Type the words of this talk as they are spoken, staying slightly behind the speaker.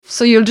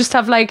So you'll just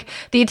have like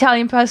the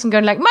Italian person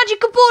going like magic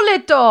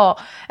bullet,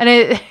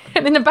 and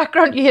in the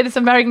background you hear this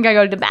American guy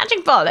going the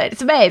magic bullet.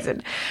 It's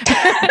amazing.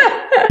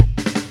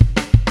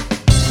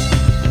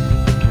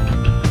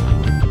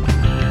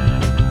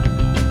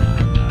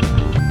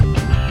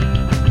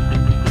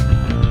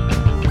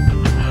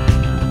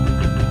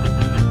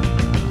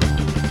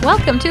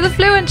 Welcome to The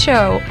Fluent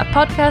Show, a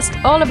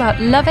podcast all about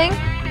loving,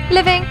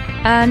 living,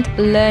 and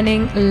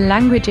learning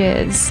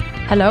languages.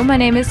 Hello, my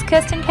name is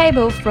Kirsten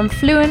Cable from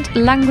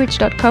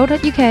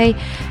fluentlanguage.co.uk,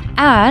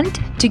 and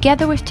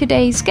together with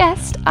today's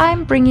guest,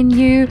 I'm bringing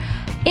you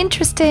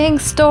interesting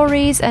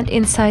stories and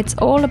insights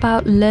all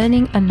about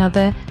learning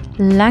another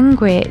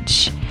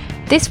language.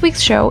 This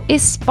week's show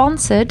is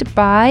sponsored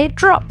by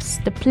Drops,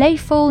 the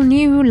playful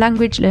new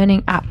language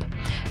learning app.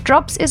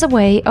 Drops is a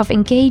way of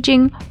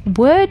engaging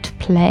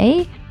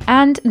wordplay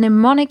and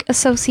mnemonic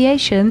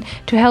association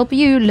to help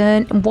you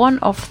learn one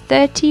of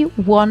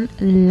 31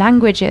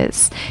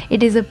 languages.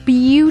 It is a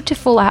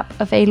beautiful app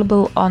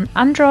available on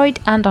Android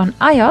and on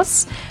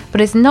iOS,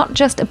 but it's not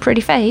just a pretty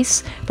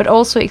face, but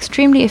also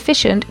extremely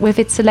efficient with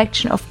its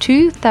selection of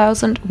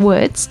 2,000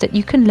 words that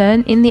you can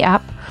learn in the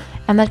app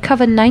and that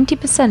cover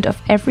 90% of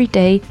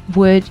everyday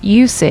word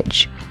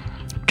usage.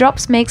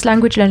 Drops makes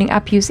language learning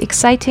app use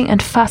exciting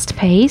and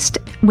fast-paced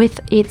with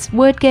its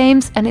word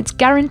games, and it's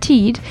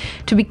guaranteed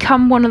to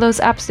become one of those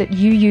apps that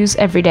you use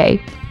every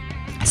day.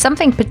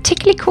 Something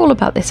particularly cool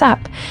about this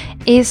app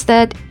is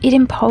that it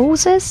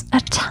imposes a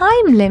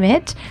time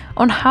limit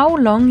on how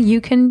long you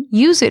can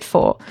use it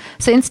for.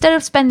 So instead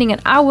of spending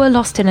an hour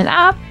lost in an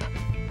app,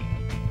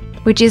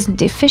 which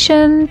isn't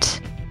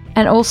efficient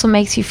and also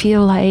makes you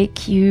feel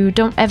like you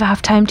don't ever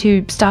have time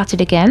to start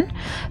it again,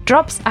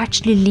 Drops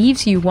actually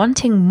leaves you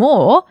wanting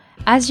more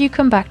as you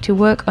come back to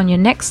work on your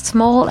next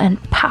small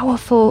and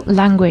powerful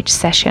language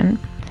session.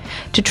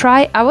 To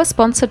try our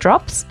sponsor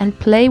Drops and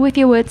play with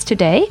your words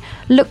today,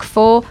 look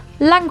for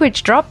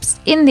Language Drops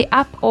in the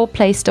App or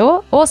Play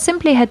Store, or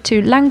simply head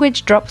to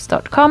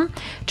languagedrops.com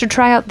to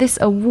try out this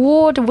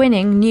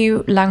award-winning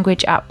new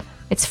language app.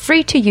 It's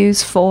free to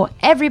use for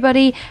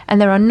everybody, and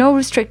there are no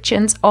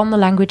restrictions on the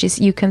languages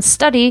you can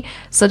study.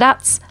 So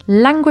that's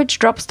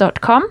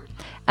languagedrops.com,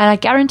 and I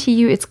guarantee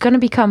you it's going to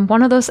become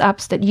one of those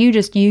apps that you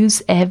just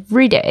use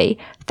every day.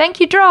 Thank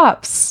you,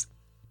 Drops!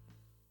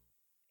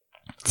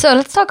 So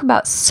let's talk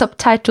about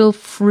subtitle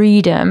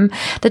freedom,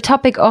 the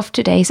topic of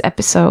today's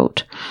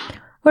episode.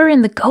 We're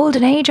in the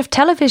golden age of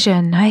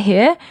television, I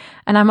hear,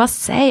 and I must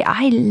say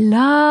I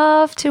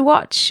love to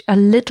watch a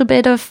little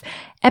bit of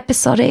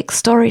episodic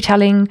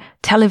storytelling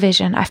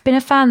television. I've been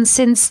a fan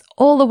since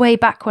all the way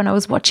back when I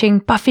was watching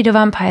Buffy the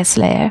Vampire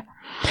Slayer.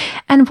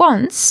 And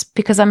once,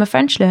 because I'm a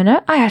French learner,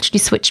 I actually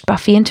switched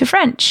Buffy into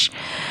French.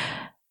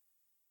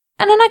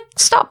 And then I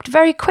stopped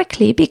very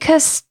quickly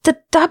because the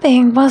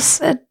dubbing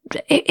was,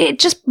 it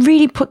just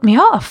really put me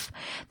off.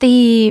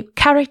 The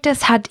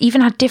characters had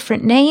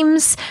different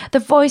names. The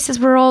voices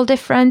were all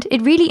different.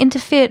 It really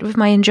interfered with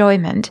my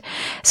enjoyment.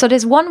 So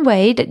there's one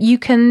way that you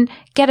can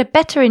get a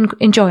better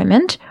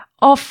enjoyment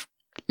of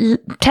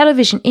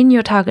television in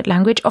your target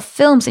language, of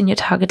films in your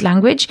target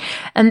language,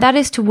 and that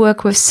is to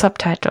work with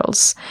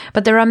subtitles.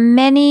 But there are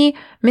many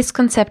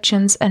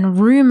misconceptions and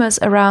rumors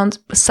around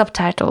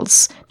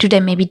subtitles. Do they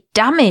maybe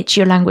damage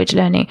your language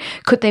learning?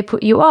 Could they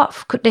put you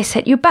off? Could they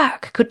set you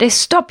back? Could they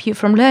stop you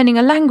from learning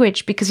a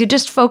language because you're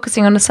just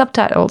focusing on the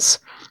subtitles?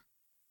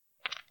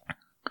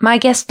 My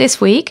guest this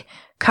week,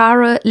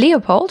 Cara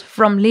Leopold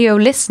from Leo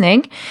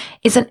Listening,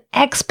 is an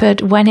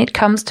expert when it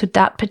comes to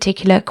that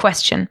particular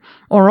question,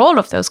 or all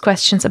of those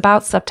questions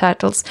about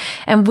subtitles.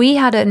 And we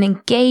had an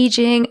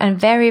engaging and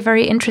very,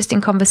 very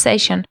interesting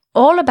conversation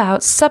all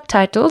about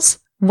subtitles,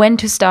 when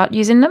to start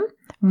using them,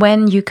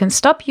 when you can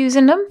stop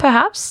using them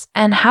perhaps,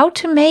 and how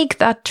to make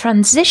that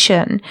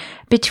transition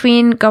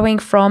between going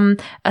from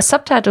a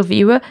subtitle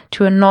viewer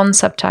to a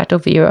non-subtitle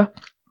viewer.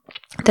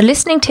 The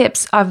listening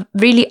tips are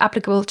really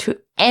applicable to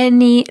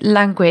any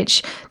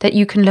language that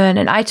you can learn,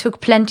 and I took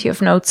plenty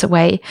of notes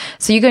away.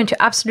 So you're going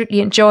to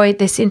absolutely enjoy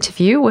this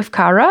interview with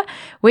Cara,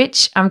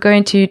 which I'm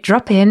going to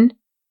drop in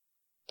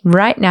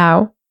right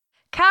now.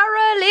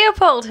 Cara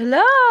Leopold,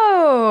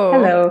 hello!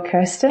 Hello,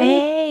 Kirsten.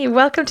 Hey,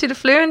 welcome to The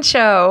Fluent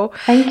Show.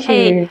 Thank you.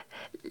 Hey,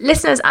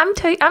 listeners, I'm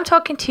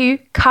talking to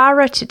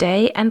Cara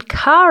today, and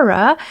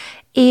Cara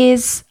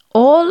is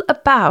all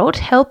about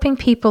helping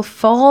people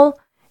fall,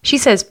 she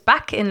says,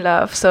 back in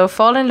love. So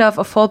fall in love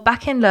or fall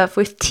back in love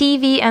with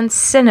TV and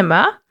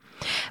cinema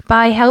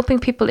by helping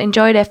people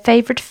enjoy their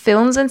favorite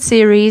films and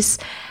series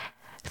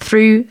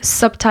through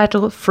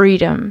subtitle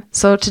freedom.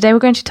 So today we're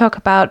going to talk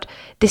about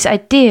this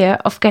idea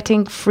of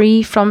getting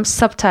free from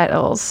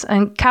subtitles.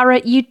 And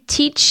Cara, you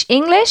teach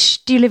English.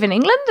 Do you live in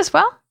England as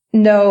well?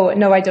 No,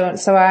 I don't.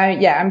 So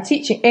I'm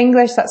teaching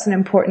English. That's an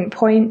important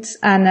point.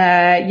 And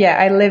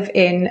I live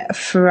in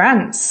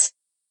France.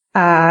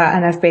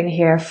 And I've been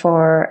here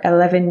for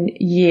 11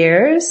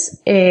 years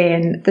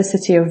in the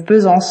city of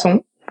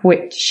Besançon,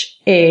 which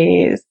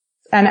is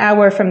an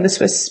hour from the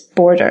Swiss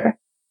border.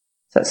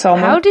 So it's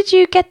almost. How did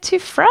you get to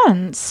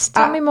France?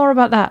 Tell me more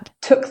about that.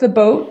 Took the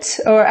boat,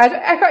 or I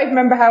can't even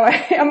remember how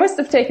I must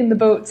have taken the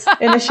boat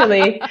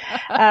initially.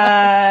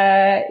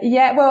 Well,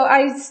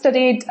 I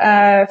studied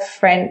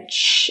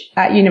French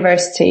at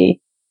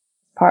university,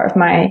 part of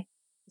my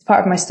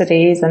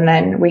studies, and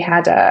then we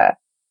had a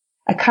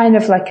kind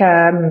of like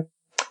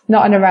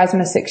not an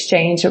Erasmus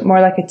exchange, but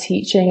more like a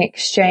teaching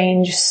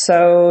exchange.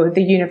 So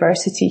the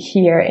university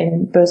here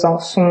in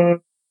Besançon,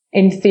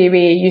 in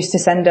theory, used to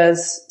send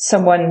us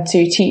someone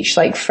to teach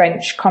like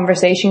French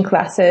conversation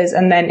classes.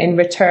 And then in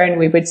return,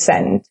 we would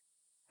send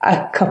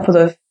just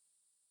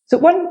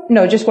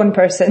one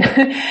person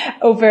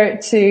over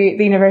to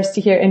the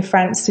university here in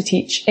France to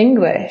teach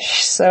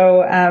English.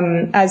 So,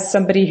 as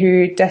somebody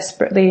who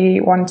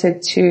desperately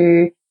wanted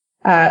to,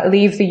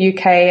 leave the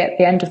UK at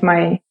the end of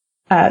my,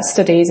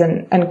 studies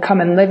and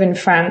come and live in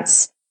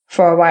France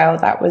for a while,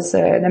 that was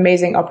an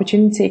amazing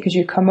opportunity because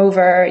you come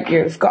over,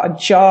 you've got a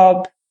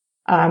job,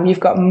 you've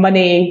got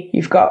money,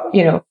 you've got,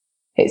 I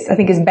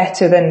think it's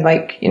better than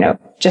like,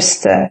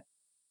 just,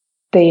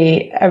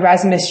 the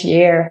Erasmus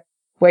year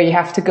where you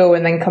have to go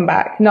and then come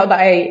back. Not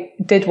that I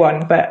did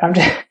one, but I'm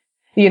just,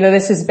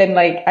 this has been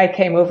like, I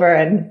came over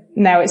and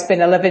now it's been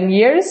 11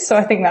 years. So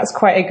I think that's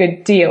quite a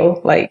good deal.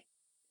 Like,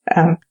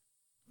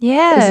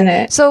 isn't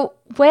it? So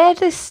where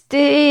does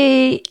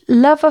the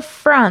love of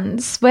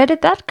France, where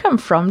did that come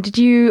from? Did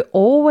you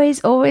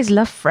always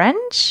love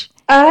French?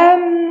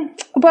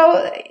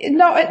 Well,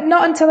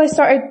 not until I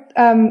started,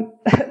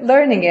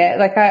 learning it.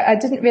 Like I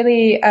didn't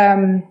really,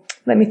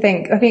 let me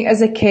think. I think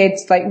as a kid,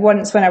 like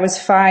once when I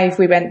was 5,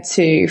 we went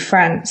to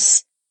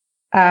France.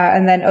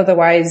 And then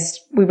otherwise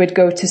we would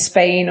go to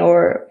Spain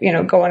or,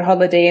 go on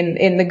holiday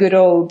in the good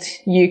old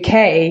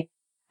UK.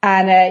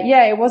 And,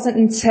 it wasn't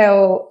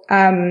until,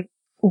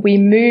 we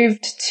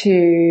moved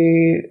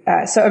to,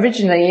 so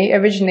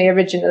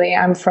originally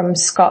I'm from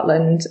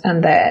Scotland.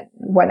 And then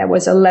when I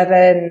was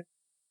 11,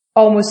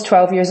 almost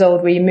 12 years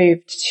old, we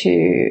moved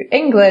to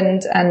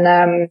England.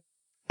 And,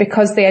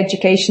 because the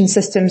education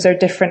systems are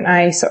different,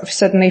 I sort of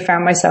suddenly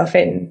found myself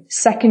in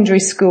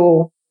secondary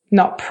school,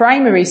 not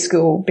primary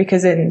school,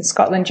 because in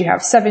Scotland you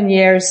have 7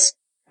 years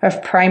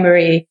of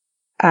primary,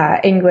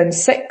 England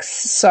 6.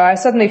 So I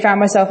suddenly found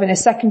myself in a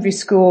secondary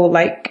school,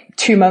 like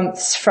 2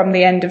 months from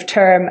the end of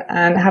term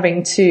and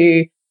having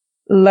to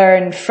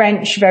learn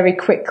French very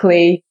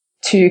quickly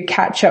to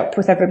catch up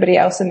with everybody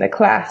else in the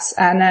class.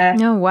 And,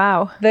 oh,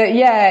 wow.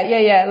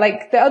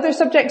 Like the other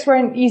subjects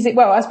weren't easy.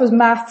 Well, I suppose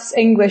maths,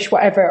 English,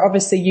 whatever,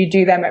 obviously you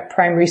do them at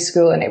primary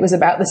school and it was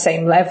about the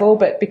same level.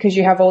 But because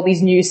you have all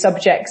these new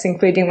subjects,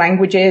 including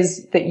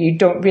languages that you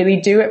don't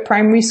really do at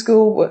primary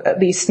school, at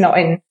least not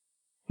in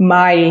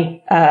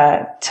my,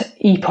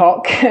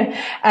 epoch. So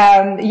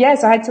I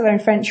had to learn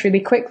French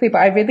really quickly, but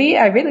I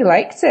really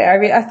liked it.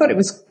 I thought it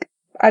was,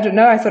 I don't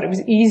know. I thought it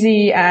was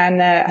easy and,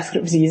 I thought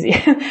it was easy.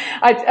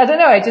 I don't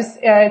know. I just,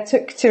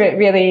 took to it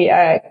really,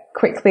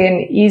 quickly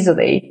and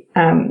easily.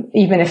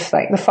 Even if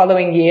like the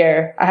following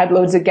year I had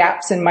loads of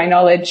gaps in my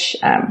knowledge,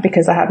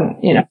 because I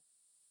hadn't,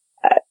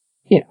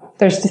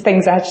 there's just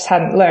things I just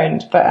hadn't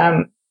learned, but,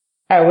 I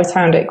always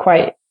found it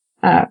quite,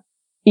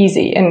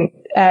 easy. And,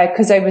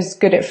 cause I was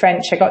good at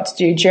French, I got to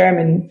do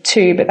German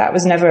too, but that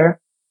was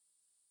never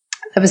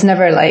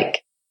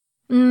like,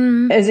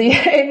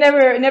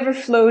 it never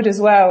flowed as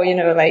well,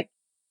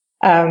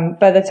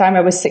 by the time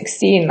I was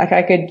 16, like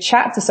I could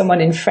chat to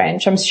someone in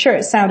French. I'm sure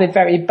it sounded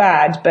very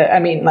bad, but I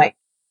mean, like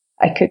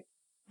I could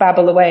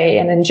babble away,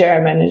 and in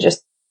German I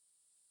just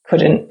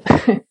couldn't,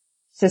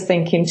 just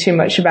thinking too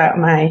much about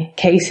my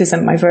cases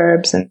and my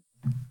verbs. And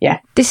yeah.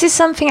 This is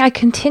something I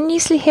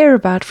continuously hear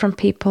about from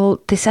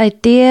people, this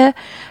idea,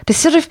 this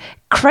sort of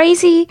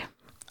crazy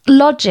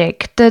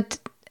logic that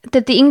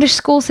the English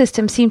school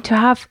system seemed to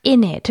have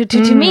in it.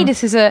 To me,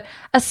 this is a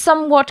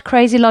somewhat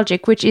crazy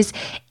logic, which is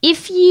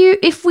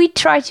if we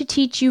try to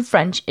teach you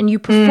French and you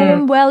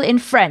perform well in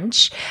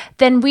French,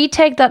 then we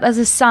take that as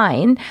a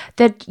sign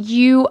that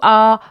you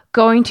are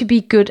going to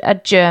be good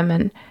at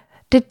German.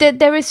 That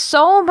there is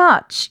so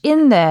much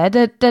in there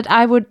that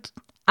I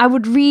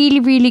would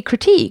really, really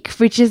critique,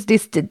 which is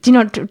this,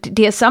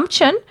 the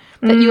assumption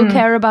that you'll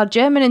care about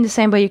German in the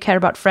same way you care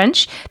about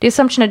French, the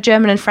assumption that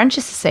German and French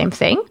is the same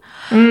thing,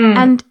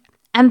 and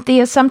the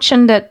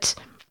assumption that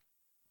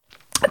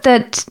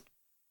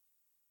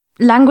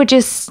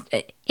languages,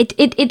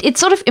 it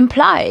sort of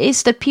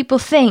implies that people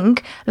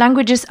think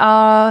languages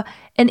are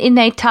an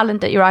innate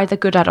talent that you're either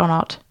good at or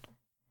not.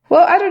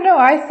 Well, I don't know.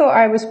 I thought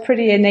I was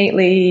pretty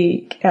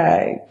innately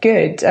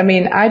good. I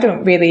mean, I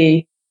don't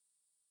really.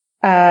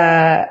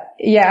 I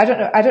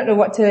don't know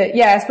what to.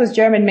 Yeah, I suppose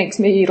German makes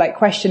me like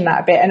question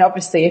that a bit. And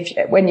obviously,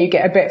 when you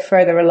get a bit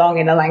further along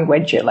in a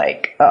language, you're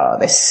like, oh,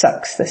 this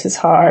sucks. This is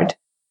hard.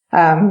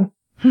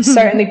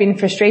 Certainly been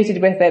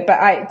frustrated with it,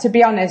 but to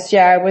be honest,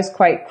 I was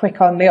quite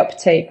quick on the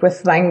uptake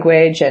with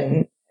language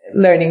and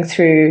learning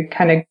through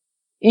kind of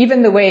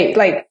even the way,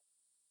 like,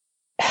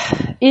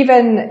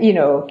 even,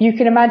 you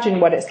can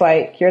imagine what it's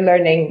like. You're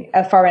learning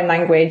a foreign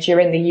language. You're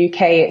in the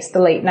UK. It's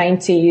the late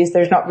 90s.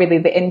 There's not really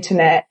the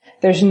internet.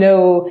 There's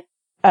no,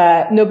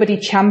 nobody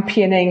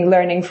championing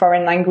learning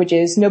foreign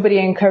languages, nobody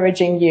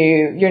encouraging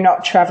you. You're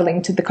not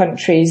traveling to the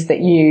countries that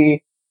you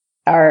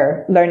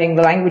are learning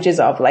the languages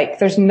of. Like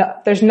there's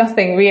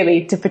nothing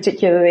really to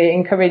particularly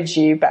encourage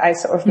you, but I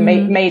sort of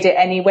made it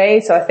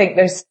anyway. So I think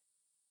there's,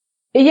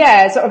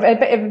 sort of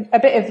a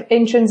bit of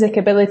intrinsic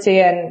ability,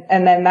 and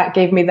then that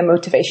gave me the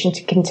motivation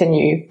to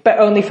continue, but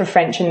only for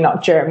French and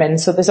not German.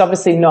 So there's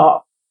obviously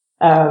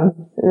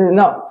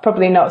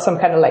probably not some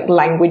kind of like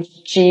language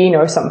gene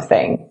or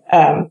something.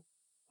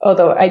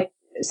 Although I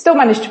still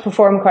managed to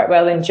perform quite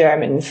well in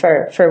German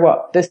for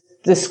what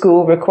the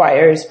school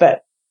requires,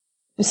 but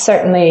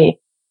certainly,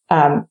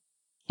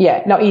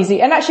 not easy.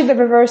 And actually the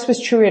reverse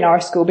was true in our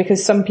school,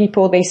 because some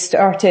people, they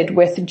started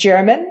with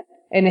German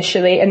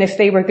initially, and if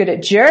they were good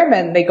at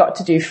German, they got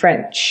to do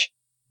French.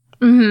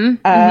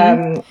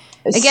 Again,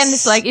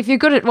 it's like, if you're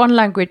good at one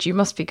language, you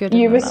must be good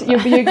at another.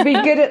 You'd be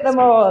good at them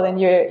all, and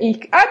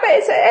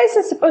I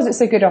suppose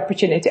it's a good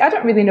opportunity. I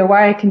don't really know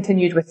why I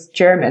continued with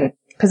German,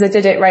 because I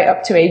did it right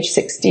up to age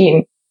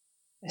 16.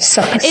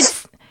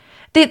 It's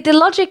the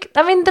logic.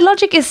 I mean, the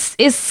logic is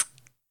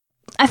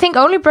I think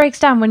only breaks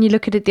down when you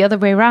look at it the other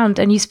way around,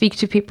 and you speak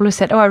to people who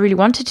said, "Oh, I really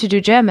wanted to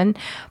do German,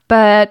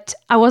 but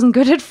I wasn't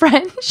good at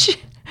French."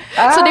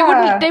 So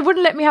they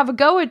wouldn't let me have a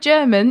go at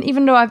German,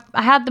 even though I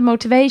had the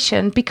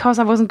motivation, because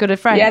I wasn't good at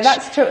French. Yeah,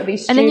 that's totally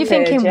stupid. And then you're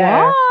thinking,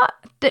 what?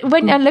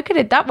 When I look at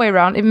it that way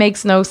around, it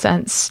makes no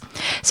sense.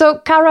 So,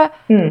 Cara,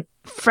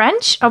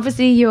 French,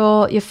 obviously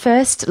your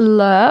first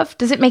love.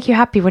 Does it make you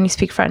happy when you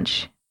speak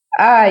French?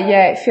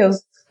 Yeah, it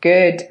feels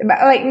good.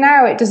 But like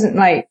now, it doesn't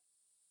like.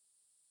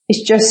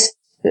 It's just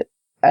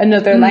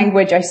another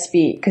language I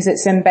speak, because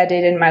it's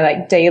embedded in my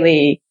like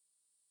daily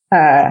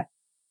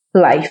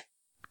life.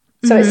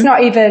 So it's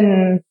not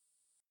even,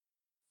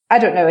 I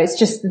don't know, it's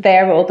just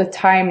there all the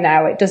time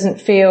now. It doesn't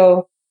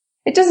feel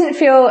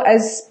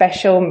as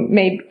special,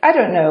 maybe, I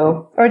don't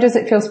know. Or does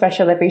it feel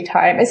special every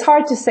time? It's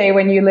hard to say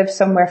when you live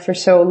somewhere for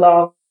so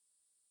long,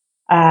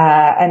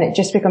 and it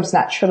just becomes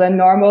natural and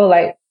normal.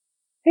 Like,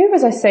 who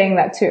was I saying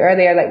that to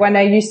earlier? Like when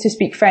I used to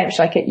speak French,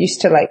 like it used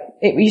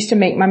to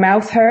make my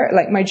mouth hurt,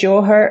 like my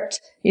jaw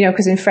hurt, you know,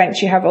 because in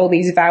French you have all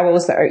these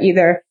vowels that are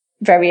either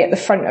very at the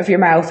front of your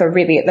mouth or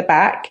really at the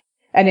back.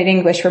 And in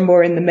English, we're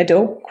more in the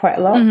middle quite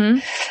a lot.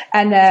 And,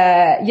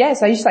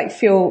 so I used to like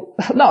feel,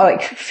 not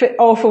like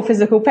awful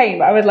physical pain,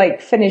 but I would like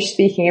finish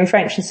speaking in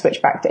French and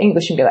switch back to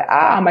English and be like,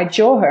 my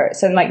jaw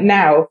hurts. And like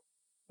now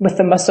with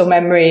the muscle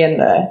memory and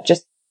the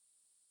just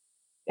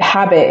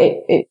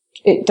habit,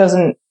 it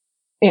doesn't,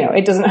 you know,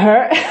 it doesn't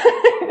hurt.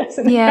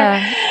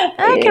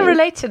 I can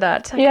relate to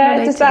that. So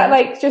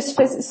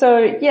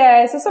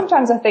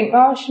sometimes I think,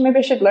 maybe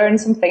I should learn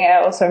something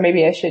else, or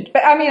maybe I should.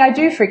 But I mean, I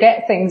do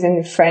forget things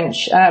in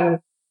French,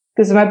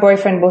 because my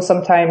boyfriend will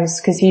sometimes,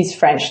 because he's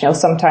French, and he'll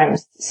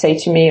sometimes say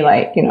to me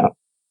like, you know,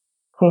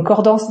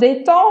 concordance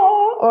des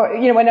temps, or,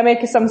 you know, when I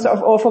make some sort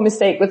of awful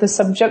mistake with a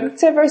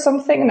subjunctive or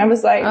something, and I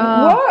was like,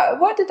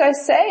 what did I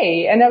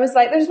say? And I was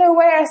like, there's no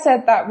way I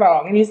said that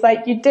wrong. And he's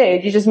like, you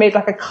did. You just made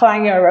like a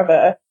clangor of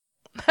a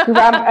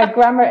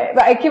grammar,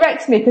 but it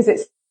corrects me because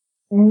it's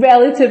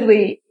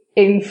relatively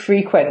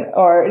infrequent,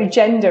 or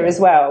gender as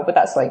well, but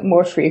that's like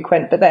more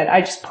frequent. But then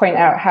I just point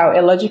out how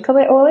illogical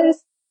it all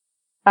is.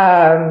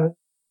 And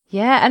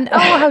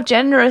how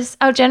generous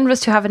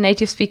to have a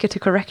native speaker to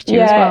correct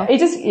you as well.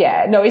 He's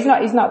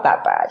not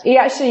that bad.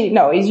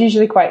 He's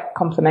usually quite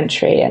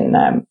complimentary,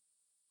 and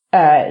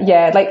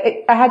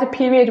I had a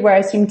period where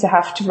I seemed to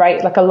have to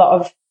write like a lot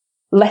of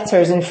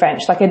letters in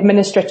French, like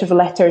administrative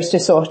letters to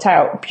sort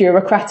out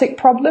bureaucratic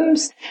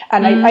problems.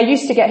 And I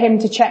used to get him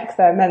to check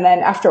them. And then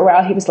after a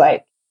while, he was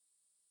like,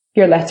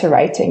 your letter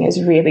writing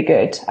is really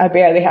good. I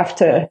barely have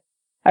to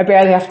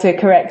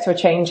correct or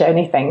change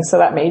anything. So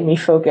that made me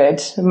feel good.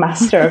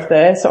 Master of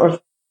the sort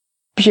of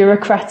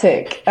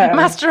bureaucratic,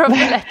 master of the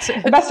letter.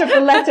 Master of the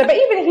letter. But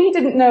even he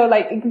didn't know,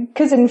 like,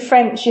 because in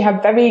French, you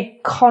have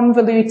very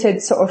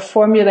convoluted sort of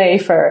formulae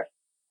for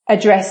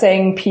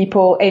addressing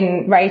people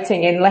in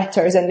writing in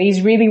letters, and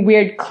these really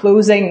weird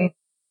closing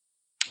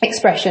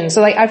expressions.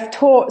 So like I've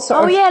taught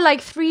sort of...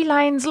 like 3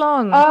 lines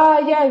long.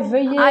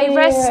 Veuillez. I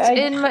rest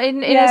in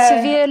a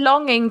severe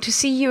longing to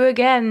see you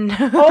again.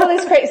 All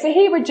this crazy. So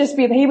he would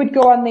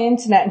go on the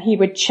internet and he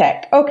would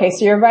check, okay,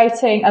 so you're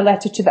writing a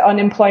letter to the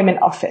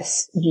unemployment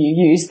office. You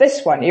use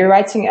this one. You're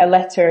writing a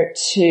letter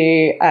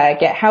to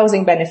get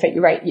housing benefit.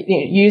 You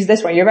use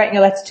this one. You're writing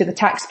a letter to the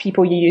tax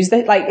people. You use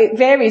this. Like it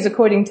varies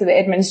according to the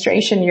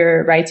administration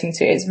you're writing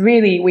to. It's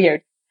really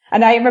weird.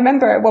 And I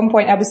remember at one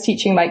point I was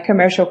teaching like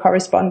commercial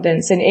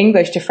correspondence in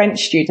English to French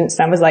students,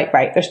 and I was like,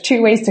 right, there's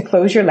 2 ways to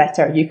close your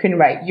letter. You can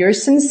write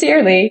yours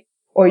sincerely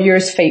or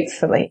yours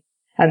faithfully.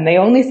 And the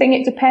only thing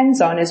it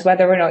depends on is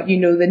whether or not you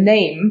know the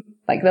name,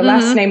 like the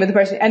last name of the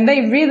person. And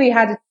they really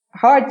had a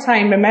hard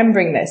time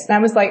remembering this. And I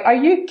was like, are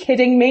you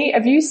kidding me?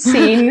 Have you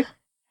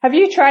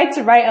tried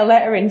to write a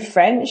letter in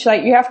French?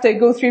 Like you have to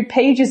go through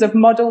pages of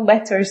model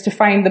letters to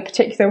find the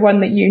particular one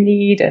that you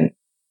need. And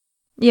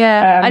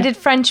I did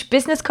French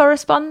business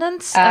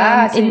correspondence in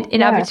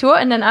Abitur,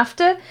 and then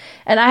after,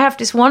 and I have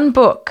this one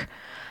book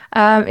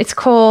It's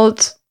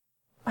called,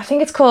 I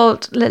think it's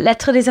called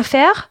Lettres des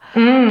Affaires.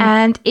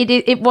 And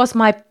it was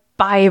my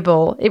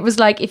Bible. It was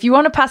like, if you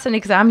want to pass an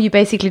exam, you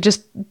basically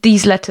just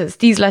these letters.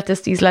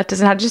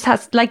 And I just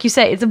had, like you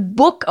say, it's a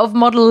book of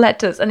model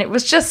letters. And it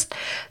was just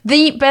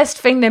the best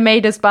thing they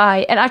made us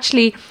buy. And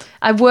actually,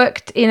 I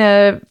worked in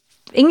a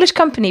English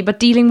company, but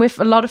dealing with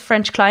a lot of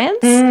French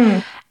clients.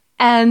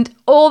 And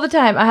all the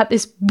time I had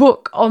this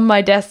book on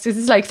my desk. This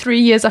is like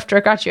 3 years after I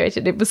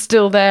graduated. It was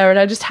still there, and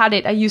I just had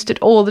it. I used it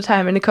all the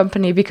time in the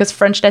company because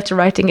French letter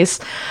writing is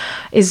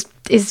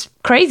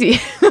crazy.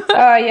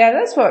 Oh yeah,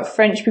 that's what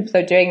French people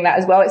are doing that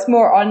as well. It's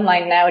more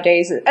online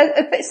nowadays.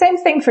 Same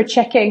thing for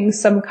checking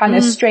some kind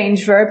of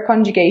strange verb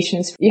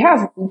conjugations. You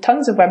have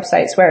tons of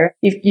websites where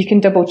you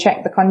can double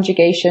check the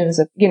conjugations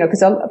of,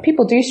 because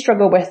people do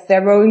struggle with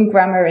their own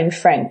grammar in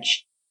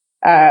French,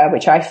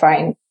 which I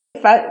find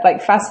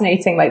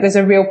fascinating. Like, there's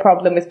a real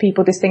problem with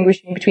people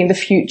distinguishing between the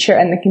future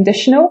and the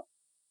conditional,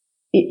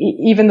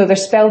 even though they're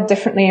spelled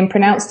differently and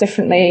pronounced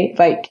differently.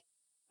 Like,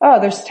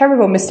 there's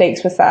terrible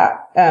mistakes with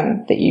that,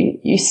 that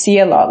you see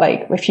a lot.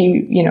 Like, if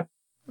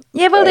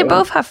yeah, well, they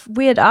both have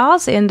weird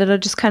R's in that are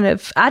just kind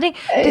of adding.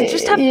 They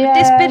just have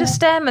this bit of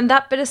stem and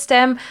that bit of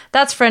stem.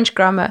 That's French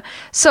grammar.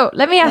 So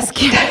let me ask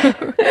you,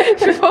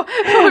 before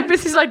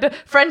this is like the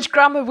French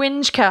grammar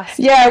whinge cast.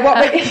 Yeah,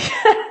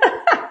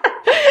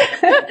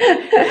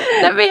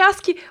 let me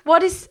ask you,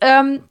 what is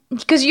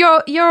because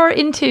you're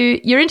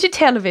into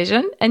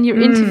television and you're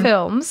into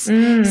films.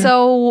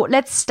 So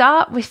let's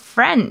start with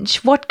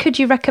French. What could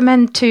you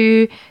recommend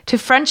to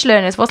French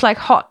learners? What's like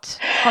hot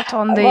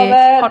on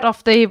the hot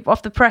off the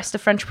press, the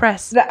French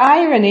press? The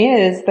irony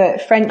is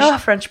that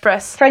French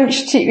press,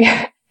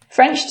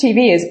 French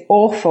TV is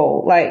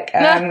awful. Like,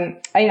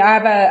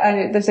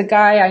 there's a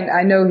guy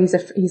I know, he's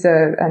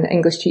an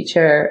English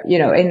teacher,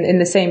 in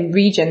the same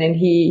region, and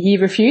he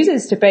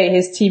refuses to pay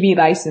his TV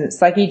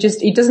license. Like, he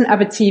doesn't have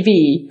a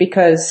TV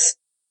because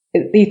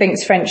he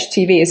thinks French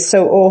TV is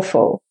so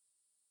awful.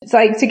 It's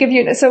like, to give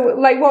you, so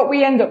like what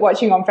we end up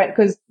watching on French,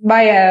 because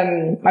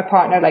my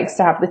partner likes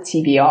to have the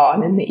TV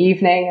on in the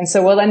evening. And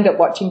so we'll end up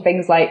watching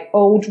things like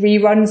old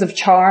reruns of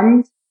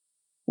Charmed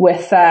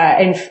with,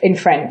 in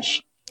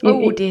French.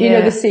 Oh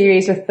dear. The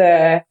series with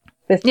the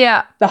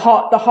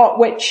hot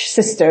witch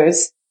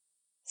sisters.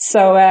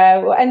 So,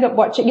 we'll end up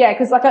watching,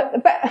 cause but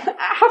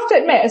I have to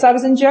admit, as I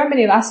was in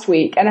Germany last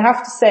week, and I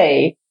have to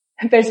say,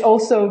 there's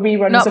also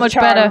reruns of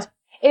Charmed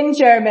in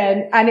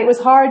German, and it was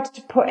hard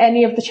to put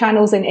any of the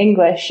channels in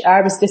English.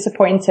 I was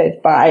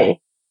disappointed by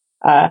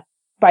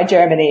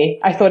Germany.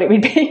 I thought it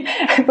would be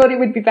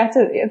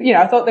better.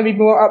 I thought there would be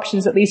more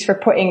options, at least for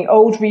putting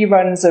old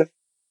reruns of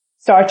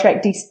Star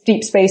Trek,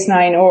 Deep Space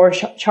Nine, or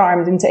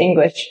Charmed into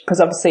English,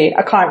 because obviously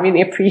I can't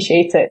really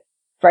appreciate it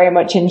very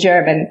much in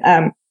German.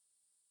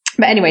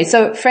 But anyway,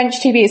 so French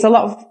TV is a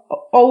lot of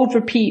old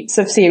repeats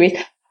of series.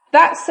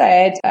 That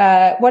said,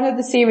 one of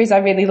the series I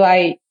really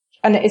like,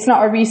 and it's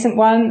not a recent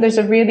one, there's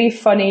a really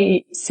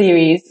funny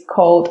series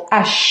called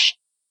Ash,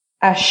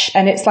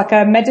 and it's like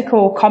a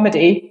medical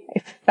comedy,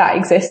 if that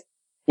exists.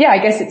 Yeah, I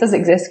guess it does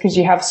exist because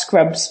you have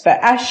Scrubs,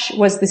 but Ash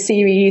was the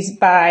series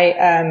by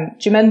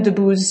Jermaine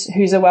Debbouze,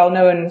 who's a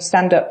well-known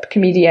stand-up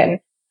comedian,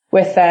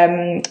 with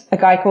a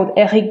guy called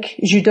Eric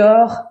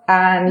Judor,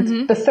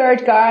 and the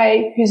third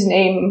guy, whose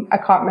name I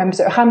can't remember,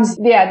 so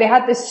Hamza. Yeah, they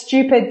had this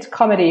stupid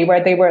comedy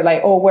where they were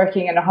like all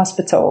working in a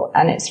hospital,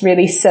 and it's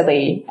really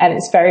silly, and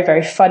it's very,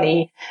 very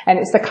funny, and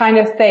it's the kind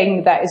of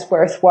thing that is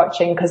worth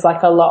watching, because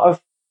like a lot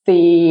of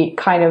the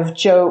kind of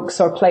jokes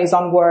or plays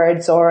on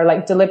words or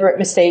like deliberate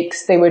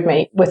mistakes they would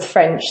make with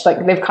French,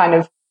 like they've kind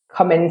of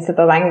come into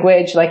the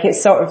language. Like, it's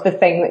sort of the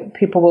thing that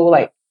people will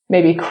like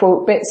maybe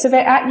quote bits of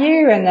it at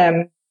you.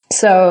 And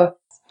so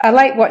I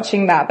like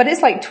watching that, but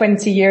it's like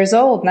 20 years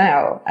old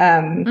now.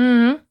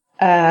 I'm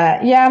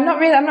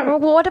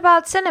not. What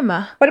about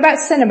cinema?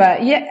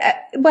 Yeah,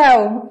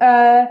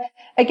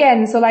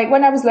 again, so like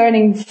when I was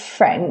learning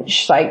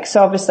French, like,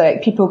 so obviously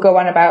like people go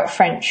on about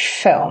French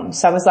films.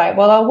 So I was like,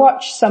 well, I'll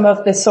watch some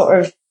of this sort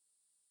of,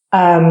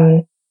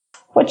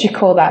 what do you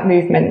call that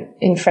movement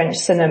in French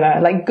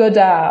cinema? Like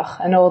Godard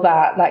and all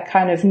that, like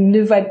kind of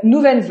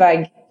nouvelle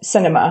vague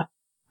cinema.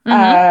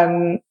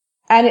 And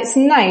it's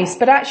nice,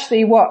 but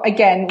actually what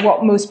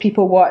most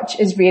people watch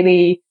is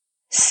really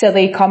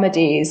silly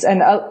comedies,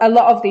 and a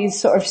lot of these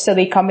sort of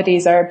silly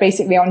comedies are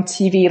basically on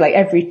TV like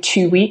every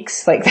 2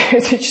 weeks, like they're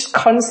just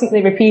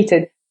constantly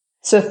repeated.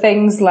 So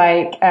things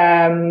like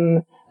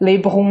Les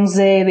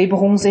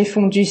Bronzés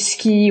font du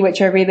ski,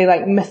 which are really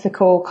like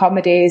mythical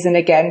comedies, and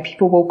again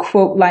people will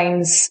quote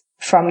lines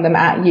from them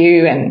at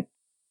you, and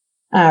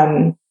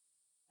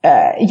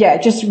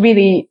just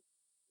really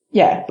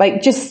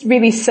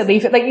silly.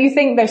 Like, you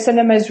think their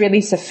cinema is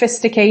really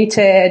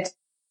sophisticated,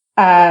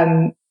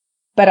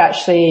 but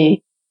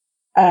actually,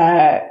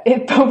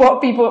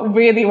 what people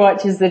really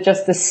watch is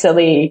just the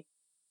silly,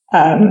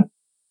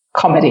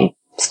 comedy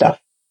stuff.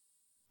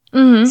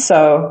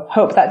 So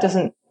hope that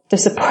doesn't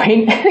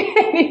disappoint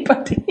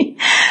anybody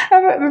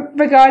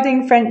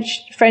regarding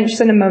French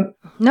cinema.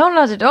 No,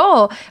 not at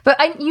all.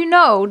 But you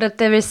know that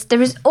there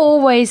is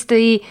always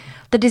the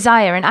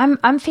desire, and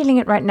I'm feeling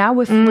it right now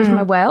with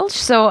my Welsh.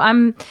 So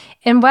I'm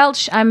in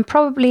Welsh. I'm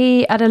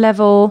probably at a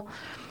level.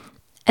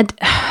 And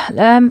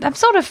I'm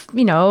sort of,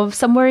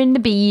 somewhere in the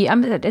bee.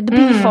 I'm at the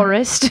bee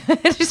forest,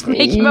 just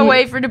making my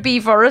way through the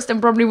bee forest,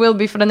 and probably will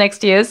be for the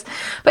next years.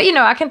 But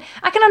I can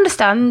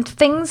understand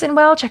things in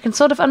Welsh. I can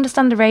sort of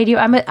understand the radio.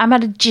 I'm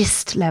at a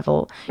gist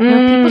level.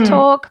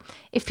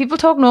 If people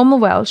talk normal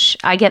Welsh,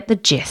 I get the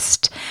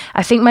gist.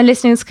 I think my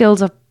listening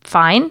skills are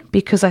fine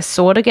because I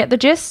sort of get the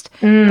gist.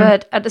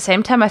 But at the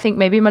same time, I think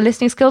maybe my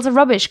listening skills are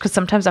rubbish because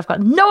sometimes I've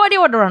got no idea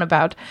what they're on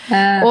about.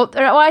 Or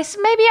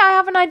maybe I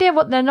have an idea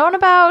what they're on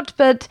about,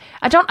 but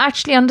I don't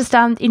actually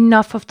understand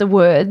enough of the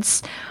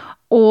words.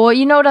 Or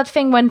that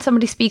thing when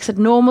somebody speaks at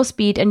normal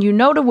speed and you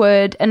know the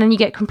word and then you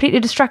get completely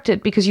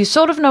distracted because you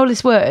sort of know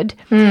this word,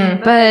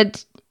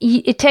 but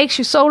it takes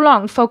you so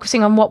long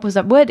focusing on what was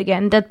that word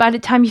again that by the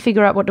time you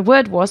figure out what the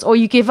word was or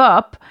you give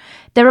up,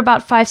 they're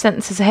about 5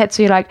 sentences ahead.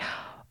 So you're like,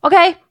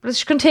 okay,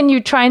 let's continue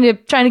trying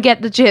to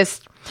get the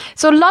gist.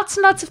 So lots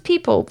and lots of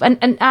people,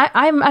 and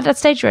I'm at that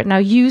stage right now,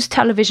 use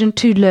television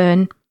to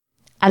learn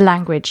a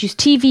language, use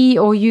TV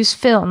or use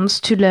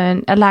films to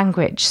learn a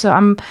language. So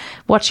I'm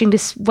watching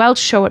this Welsh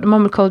show at the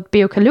moment called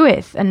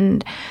Beocaluith,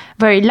 and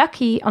very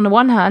lucky on the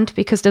one hand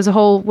because there's a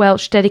whole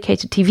Welsh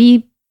dedicated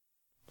TV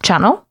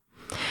channel.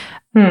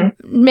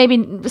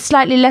 Maybe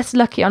slightly less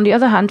lucky on the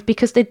other hand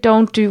because they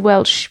don't do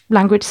Welsh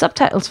language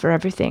subtitles for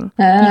everything.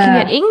 You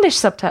can get English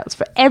subtitles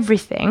for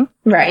everything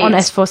on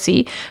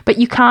S4C, but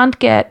you can't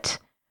get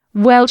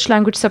Welsh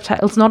language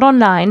subtitles, not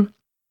online.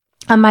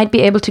 I might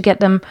be able to get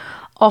them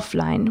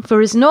offline.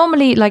 Whereas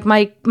normally, like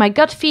my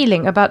gut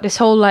feeling about this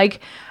whole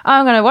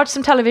I'm going to watch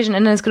some television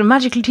and then it's going to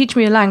magically teach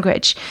me a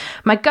language.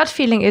 My gut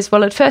feeling is,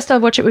 well, at first I'll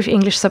watch it with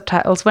English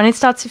subtitles. When it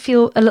starts to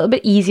feel a little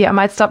bit easier, I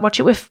might start watch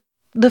it with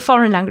the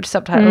foreign language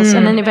subtitles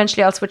and then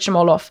eventually I'll switch them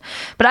all off.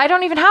 But I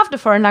don't even have the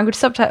foreign language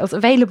subtitles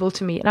available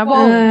to me and I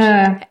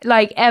won't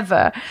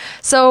ever.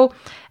 So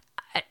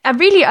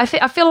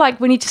I feel like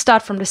we need to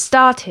start from the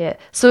start here.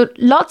 So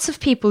lots of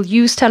people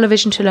use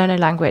television to learn a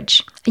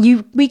language.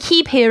 We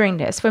keep hearing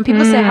this. When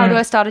people say, how do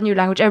I start a new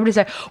language? Everybody's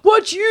like,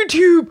 watch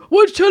YouTube,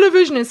 watch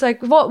television. It's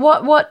like,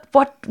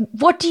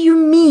 what do you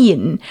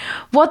mean?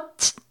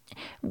 What,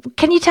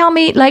 can you tell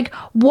me,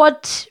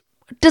 what,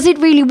 does it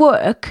really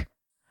work?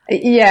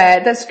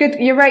 Yeah, that's good.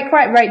 You're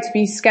quite right to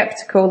be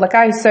skeptical.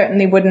 I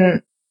certainly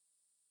wouldn't,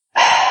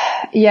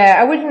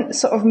 I wouldn't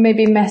sort of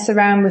maybe mess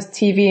around with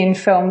TV and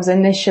films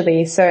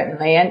initially,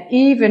 certainly. And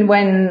even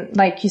when,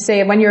 like you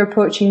say, when you're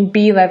approaching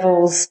B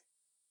levels,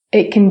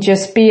 it can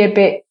just be a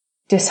bit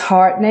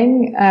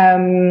disheartening.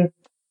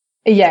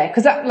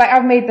 Because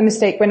I've made the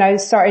mistake when I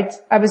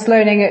was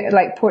learning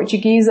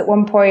Portuguese at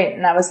one point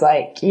and I was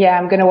like,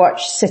 I'm going to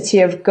watch City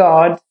of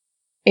God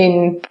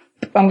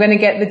I'm going to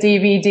get the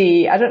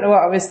DVD. I don't know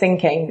what I was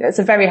thinking. It's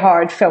a very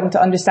hard film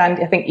to understand.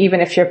 I think even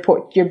if your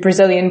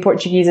Brazilian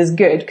Portuguese is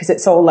good, because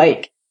it's all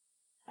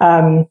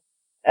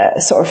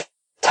sort of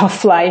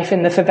tough life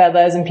in the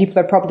favelas and people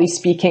are probably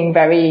speaking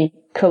very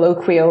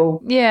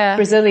colloquial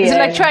Brazilian. Is it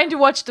like trying to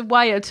watch The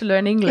Wire to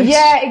learn English?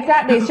 Yeah,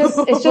 exactly.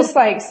 It's just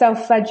like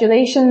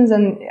self-flagellations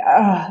and,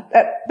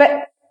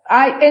 but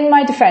in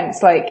my defense,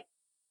 the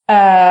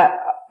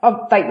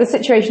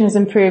situation has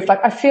improved.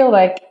 I feel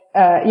like,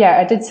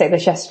 I did say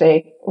this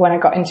yesterday when I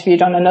got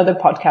interviewed on another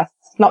podcast,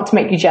 not to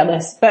make you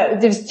jealous,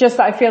 but it's just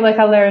that I feel like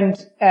I learned,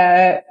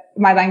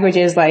 my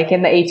languages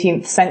in the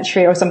 18th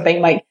century or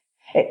something,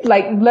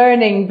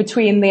 learning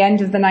between the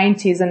end of the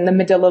 90s and the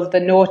middle of the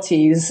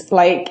noughties.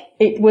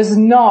 It was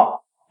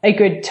not a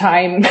good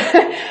time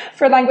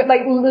for language.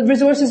 The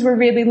resources were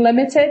really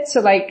limited.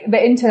 So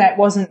the internet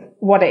wasn't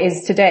what it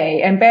is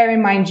today. And bear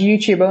in mind,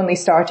 YouTube only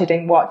started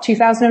in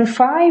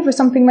 2005 or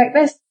something like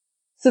this.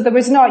 So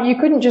you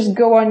couldn't just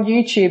go on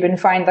YouTube and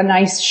find a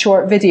nice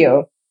short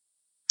video.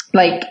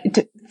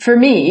 For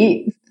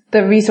me,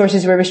 the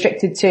resources were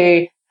restricted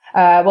to,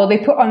 they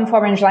put on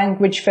foreign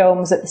language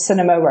films at the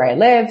cinema where I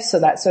live,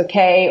 so that's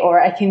okay. Or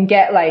I can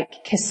get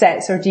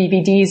cassettes or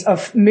DVDs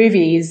of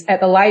movies at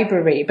the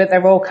library, but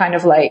they're all kind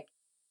of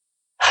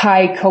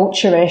high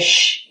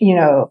culture-ish,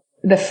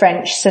 the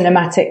French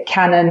cinematic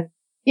canon.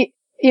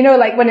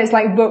 When it's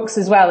books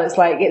as well, it's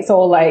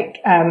all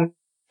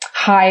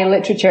high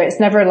literature. It's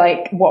never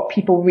what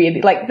people really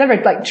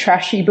never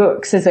trashy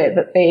books, is it?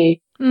 That they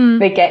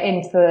get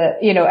into the,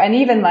 and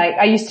even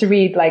I used to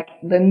read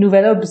the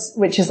Nouvelles,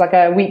 which is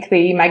a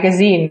weekly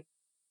magazine.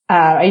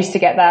 I used to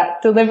get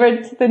that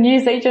delivered to the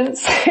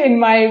newsagents in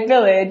my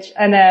village.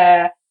 And,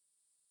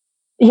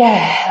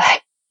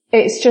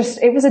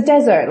 it was a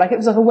desert. It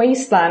was a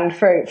wasteland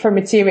for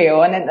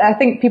material. And I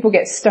think people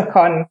get stuck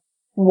on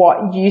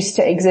what used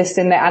to exist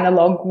in the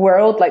analog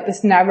world,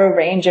 this narrow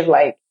range of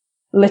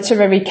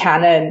literary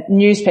canon,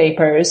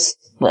 newspapers,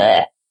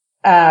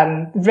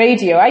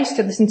 radio. I used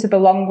to listen to the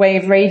long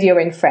wave radio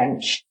in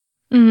French.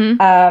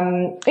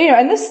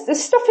 And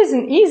this stuff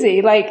isn't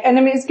easy. Like, and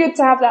I mean, it's good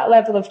to have that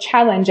level of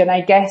challenge. And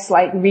I guess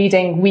like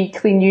reading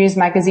weekly news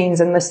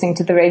magazines and listening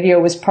to the radio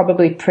was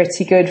probably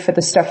pretty good for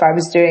the stuff I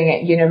was doing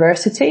at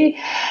university.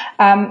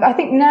 I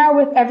think now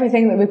with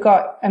everything that we've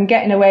got, I'm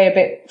getting away a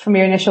bit from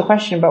your initial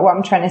question, but what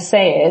I'm trying to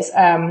say is,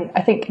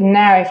 I think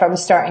now if I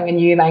was starting a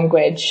new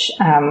language,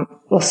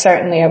 well,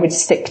 certainly I would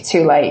stick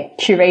to like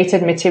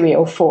curated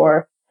material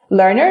for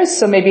learners.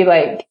 So maybe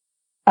like,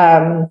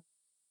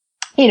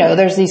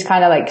 there's these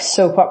kind of like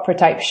soap opera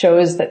type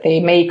shows that they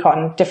make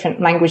on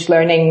different language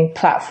learning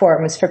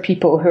platforms for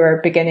people who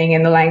are beginning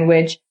in the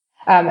language.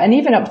 And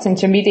even up to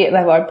intermediate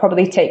level, I'd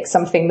probably take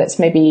something that's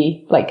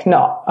maybe like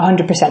not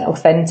 100%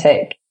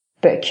 authentic,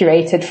 but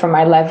curated for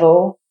my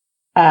level,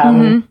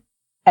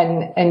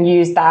 and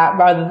use that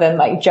rather than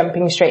like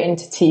jumping straight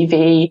into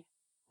TV.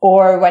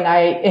 Or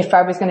if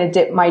I was going to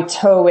dip my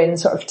toe in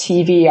sort of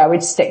TV, I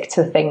would stick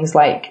to things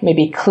like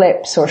maybe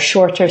clips or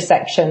shorter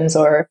sections,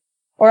 or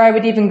I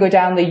would even go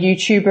down the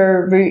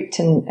YouTuber route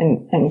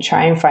and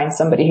try and find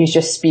somebody who's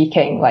just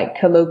speaking like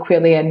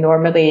colloquially and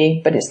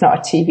normally, but it's not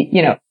a TV,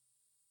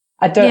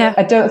 I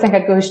don't think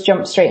I'd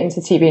jump straight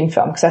into TV and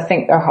film because I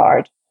think they're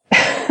hard.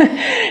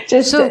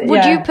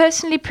 Would you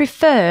personally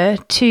prefer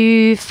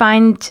to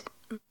find,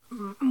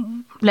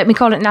 let me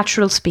call it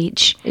natural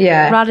speech,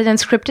 rather than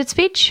scripted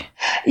speech?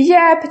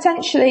 Yeah,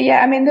 potentially. Yeah.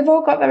 I mean, they've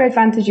all got their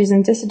advantages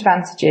and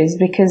disadvantages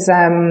because,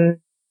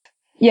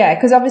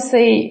 because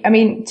obviously, I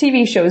mean,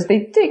 TV shows,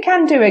 they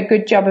can do a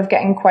good job of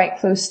getting quite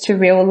close to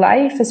real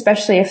life,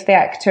 especially if the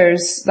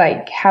actors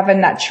like have a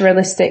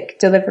naturalistic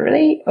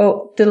delivery.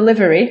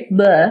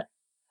 Blah.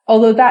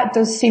 Although that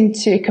does seem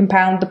to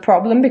compound the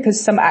problem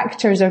because some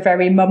actors are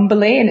very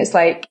mumbly and it's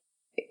like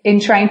in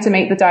trying to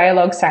make the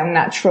dialogue sound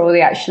natural,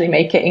 they actually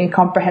make it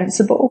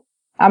incomprehensible.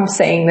 I'm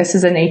saying this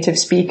as a native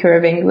speaker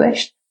of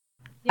English.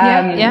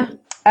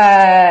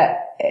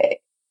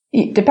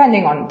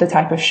 Depending on the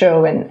type of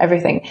show and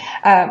everything.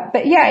 But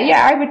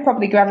I would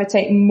probably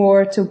gravitate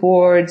more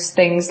towards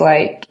things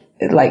like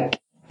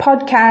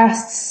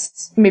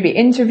podcasts, maybe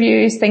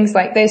interviews, things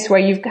like this,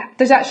 where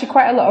there's actually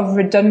quite a lot of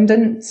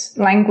redundant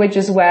language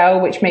as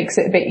well, which makes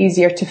it a bit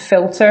easier to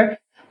filter.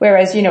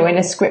 Whereas,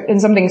 in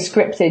something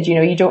scripted,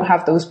 you don't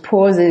have those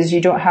pauses,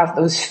 you don't have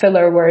those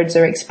filler words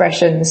or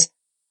expressions.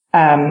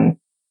 And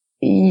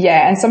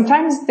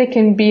sometimes they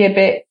can be a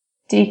bit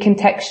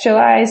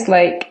decontextualized,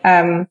 like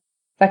I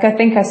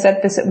think I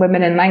said this at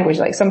Women in Language,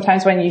 like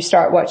sometimes when you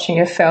start watching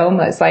a film,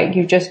 it's like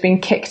you've just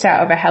been kicked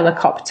out of a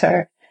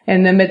helicopter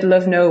in the middle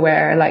of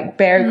nowhere, like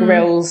Bear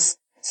Grylls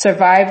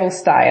survival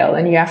style,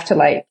 and you have to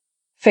like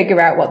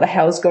figure out what the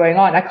hell's going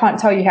on. I can't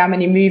tell you how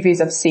many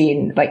movies I've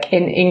seen like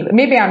in English.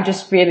 Maybe I'm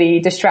just really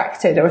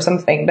distracted or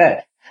something,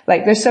 but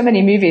like there's so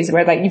many movies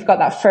where like you've got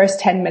that first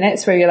 10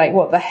 minutes where you're like,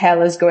 what the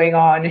hell is going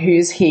on?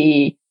 Who's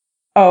he?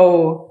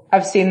 Oh,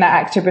 I've seen that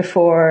actor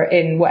before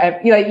in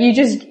whatever. You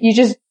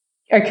just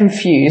are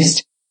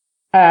confused.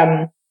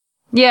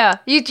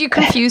 You're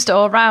confused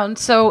all around.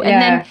 So,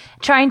 and then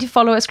trying to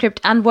follow a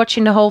script and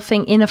watching the whole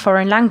thing in a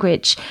foreign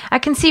language, I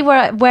can see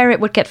where it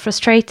would get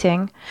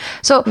frustrating.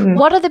 So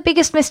what are the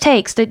biggest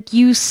mistakes that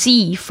you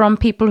see from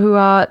people who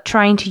are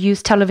trying to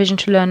use television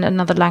to learn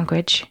another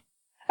language?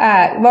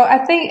 Well,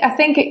 I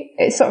think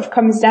it sort of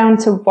comes down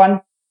to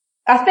one.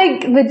 I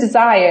think the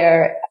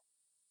desire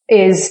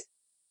is,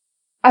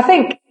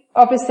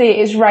 obviously it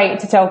is right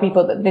to tell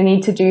people that they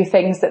need to do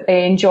things that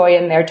they enjoy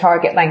in their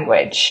target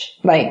language.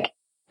 Like,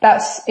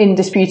 that's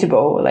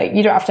indisputable. Like,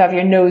 you don't have to have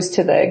your nose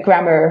to the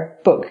grammar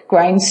book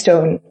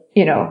grindstone,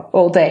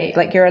 all day.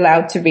 Like, you're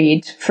allowed to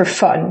read for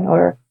fun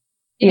or,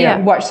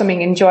 watch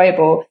something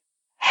enjoyable.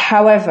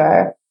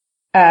 However,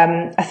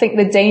 I think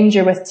the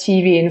danger with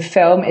TV and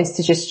film is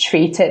to just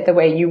treat it the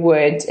way you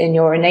would in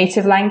your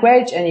native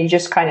language, and you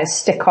just kind of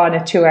stick on a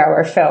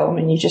 2-hour film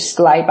and you just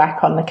lie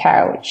back on the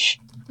couch.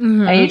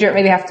 And you don't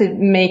really have to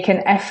make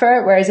an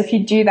effort. Whereas if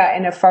you do that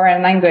in a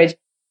foreign language,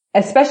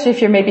 especially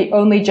if you're maybe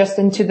only just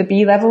into the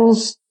B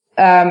levels,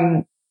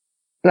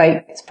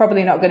 it's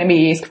probably going to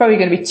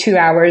be 2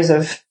 hours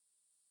of,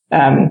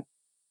 not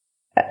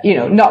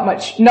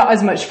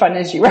as much fun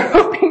as you were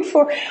hoping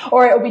for,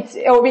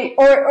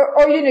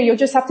 you'll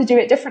just have to do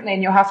it differently,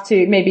 and you'll have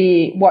to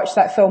maybe watch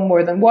that film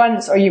more than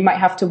once, or you might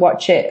have to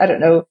watch it, I don't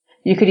know,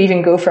 you could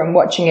even go from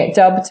watching it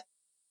dubbed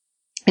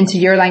into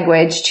your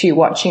language to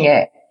watching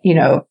it,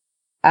 in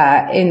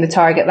the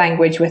target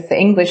language with the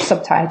English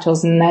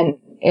subtitles, and then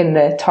in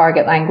the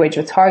target language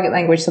with target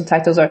language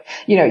subtitles, or,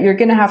 you're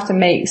going to have to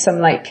make some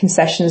like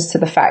concessions to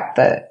the fact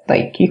that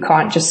like you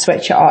can't just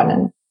switch it on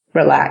and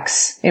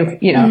relax in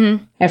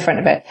front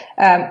of it.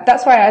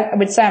 That's why I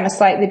would say I'm a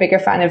slightly bigger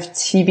fan of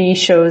TV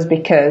shows,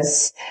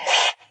 because,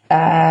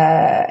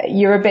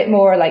 you're a bit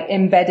more like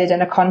embedded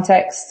in a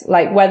context,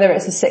 like whether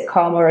it's a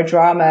sitcom or a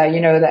drama,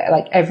 that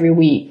like every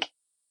week,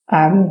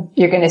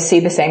 you're going to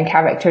see the same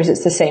characters.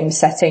 It's the same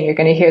setting. You're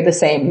going to hear the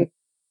same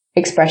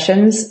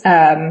expressions.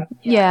 I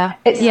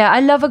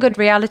love a good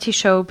reality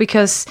show,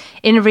 because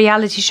in a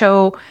reality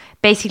show,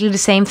 basically the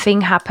same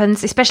thing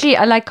happens. Especially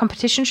I like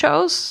competition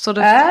shows, sort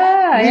of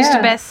who's the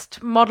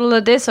best model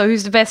at this, or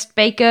who's the best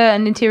baker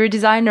and interior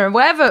designer, and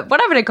whatever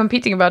they're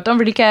competing about. Don't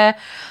really care,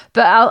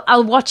 but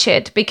I'll watch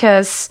it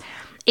because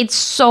it's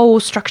so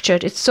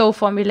structured, it's so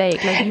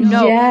formulaic. Like,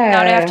 now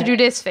they have to do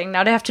this thing,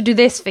 now they have to do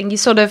this thing. You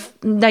sort of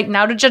like,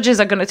 now the judges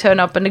are going to turn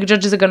up and the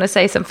judges are going to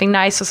say something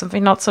nice or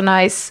something not so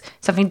nice,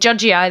 something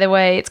judgy either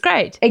way. It's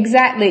great.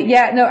 Exactly.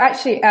 Yeah, no,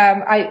 actually,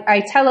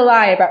 I tell a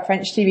lie about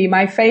French TV.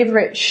 My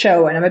favorite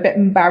show, and I'm a bit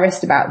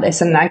embarrassed about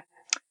this, and I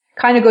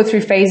kind of go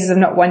through phases of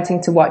not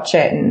wanting to watch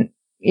it. And,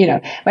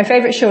 my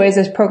favorite show is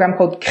this program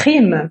called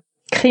Crime.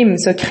 Crime.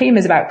 So crime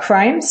is about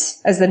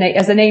crimes, as the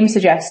name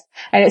suggests.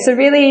 And it's a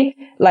really,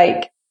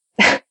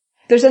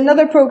 there's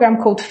another program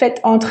called Faites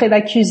entrer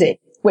l'accusé,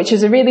 which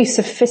is a really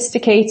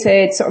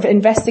sophisticated sort of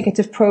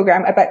investigative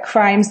program about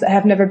crimes that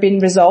have never been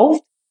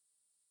resolved.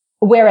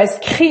 Whereas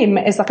crime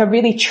is like a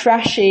really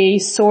trashy,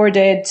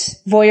 sordid,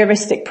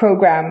 voyeuristic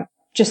program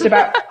just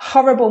about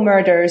horrible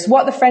murders,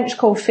 what the French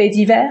call faits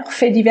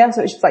divers,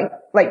 so it's just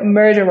like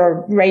murder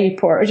or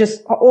rape or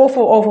just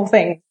awful, awful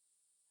things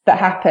that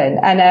happen.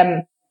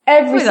 And,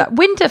 what is that?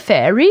 Winter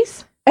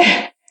fairies?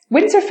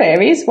 Winter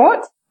fairies,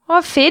 what?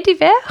 Oh, faits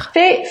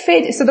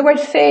divers? So the word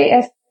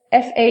fait,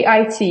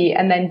 F-A-I-T,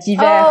 and then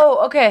divers.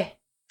 Oh, okay.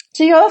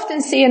 So you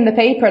often see in the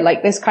paper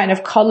like this kind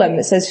of column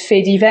that says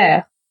faits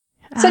divers.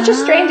 Such a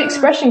strange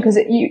expression, because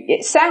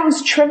it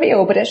sounds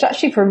trivial, but it's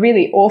actually for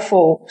really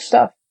awful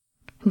stuff.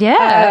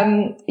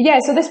 Yeah.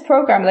 So this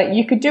program, like,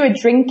 you could do a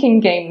drinking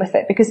game with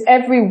it, because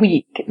every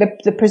week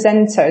the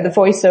presenter, the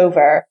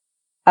voiceover,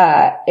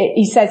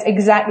 he says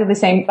exactly the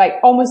same, like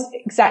almost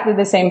exactly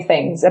the same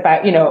things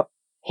about,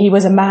 he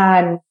was a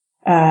man,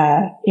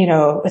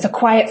 with a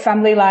quiet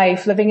family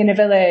life, living in a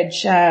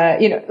village,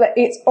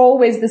 it's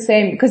always the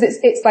same, because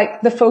it's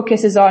like the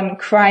focus is on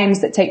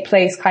crimes that take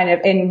place kind of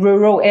in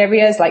rural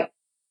areas, like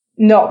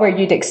not where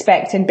you'd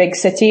expect in big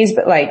cities,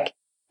 but like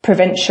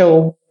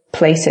provincial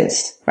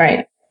places,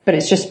 right? But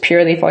it's just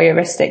purely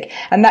voyeuristic.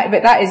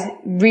 But that is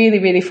really,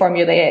 really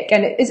formulaic.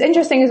 And it's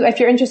interesting if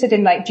you're interested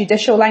in like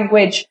judicial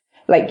language,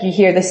 like you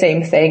hear the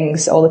same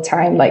things all the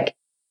time, like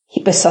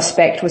the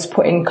suspect was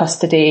put in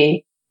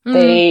custody,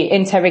 they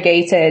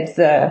interrogated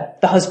the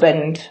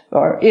husband,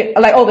 or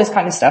like all this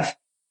kind of stuff.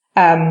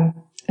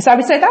 So I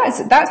would say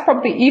that's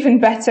probably even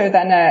better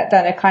than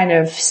a kind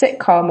of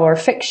sitcom or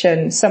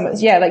fiction.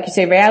 Like you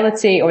say,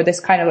 reality, or this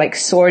kind of like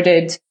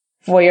sordid,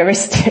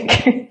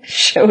 voyeuristic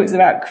shows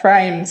about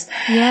crimes.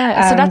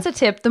 Yeah, so that's a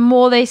tip. The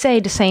more they say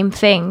the same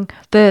thing,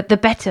 the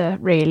better,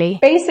 really.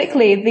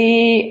 Basically,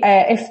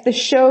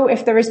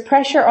 if there is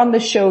pressure on the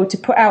show to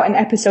put out an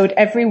episode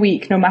every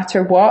week, no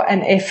matter what,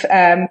 and if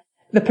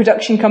the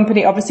production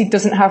company obviously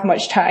doesn't have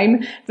much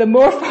time, the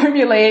more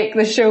formulaic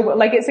the show,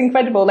 like, it's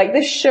incredible. Like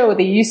this show,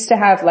 they used to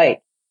have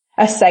like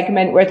a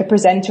segment where the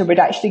presenter would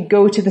actually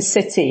go to the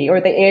city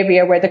or the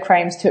area where the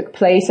crimes took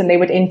place, and they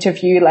would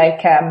interview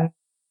like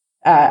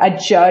a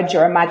judge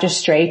or a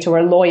magistrate or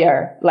a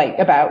lawyer, like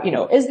about,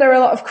 is there a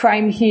lot of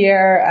crime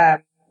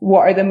here?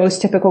 What are the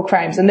most typical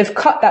crimes? And they've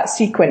cut that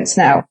sequence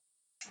now.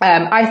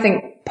 I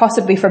think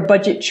possibly for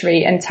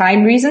budgetary and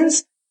time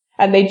reasons.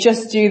 And they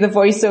just do the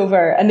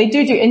voiceover, and they do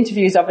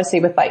interviews,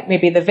 obviously, with like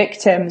maybe the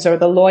victims or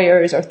the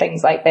lawyers or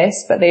things like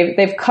this. But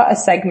they've cut a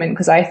segment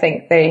because I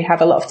think they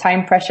have a lot of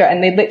time pressure,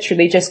 and they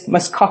literally just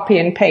must copy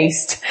and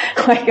paste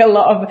like a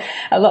lot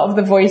of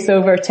the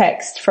voiceover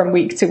text from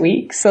week to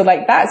week. So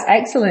like that's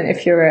excellent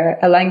if you're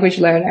a language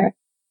learner.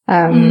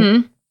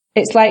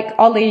 It's like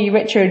Ollie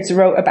Richards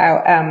wrote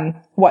about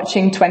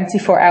watching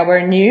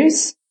 24-hour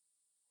news.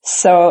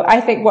 So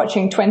I think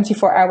watching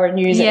 24-hour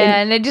news.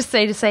 Yeah, and they just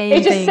say the same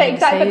thing. They just say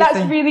exactly, but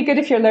that's really good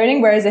if you're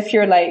learning. Whereas if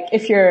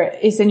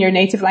it's in your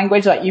native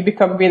language, like you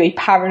become really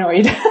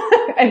paranoid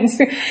and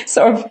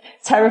sort of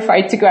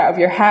terrified to go out of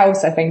your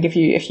house. I think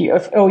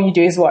if all you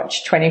do is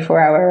watch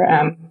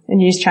 24-hour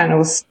news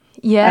channels.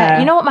 Yeah,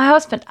 you know what my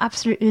husband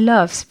absolutely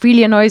loves,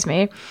 really annoys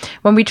me,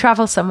 when we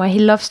travel somewhere, he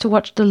loves to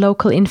watch the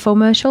local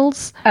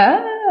infomercials.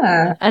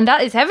 And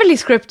that is heavily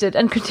scripted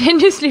and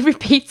continuously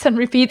repeats and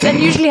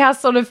usually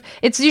has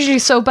it's usually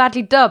so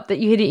badly dubbed that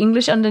you hear the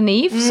English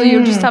underneath. So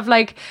you'll just have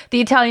like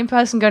the Italian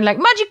person going like,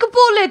 magic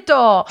bullet,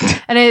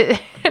 and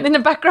in the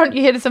background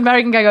you hear this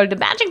American guy going, the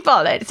magic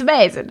bullet, it's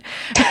amazing.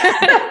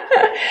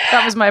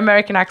 That was my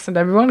American accent,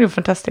 everyone. You're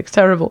fantastic. It's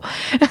terrible.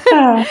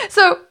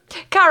 So,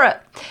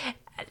 Cara,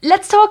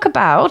 let's talk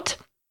about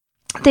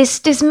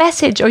this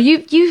message, or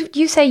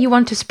you say you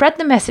want to spread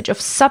the message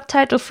of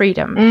subtitle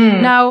freedom.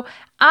 Now,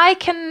 I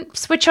can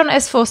switch on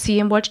S4C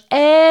and watch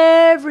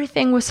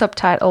everything with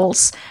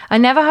subtitles. I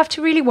never have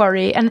to really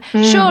worry, and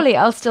surely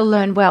I'll still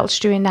learn Welsh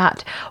doing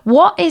that.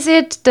 What is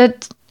it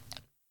that,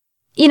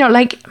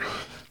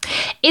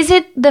 Is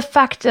it the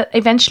fact that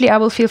eventually I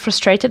will feel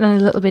frustrated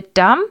and a little bit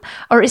dumb?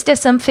 Or is there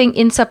something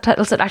in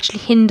subtitles that actually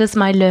hinders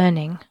my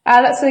learning?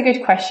 That's a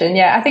good question.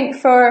 Yeah, I think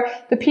for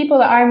the people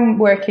that I'm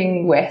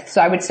working with,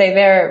 so I would say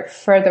they're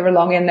further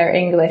along in their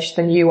English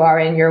than you are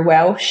in your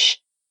Welsh.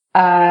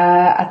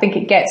 I think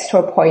it gets to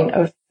a point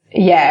of,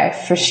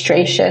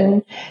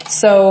 frustration.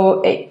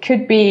 So it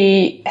could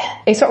be,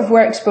 it sort of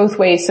works both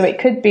ways. So it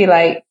could be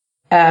like,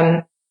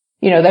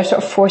 they're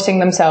sort of forcing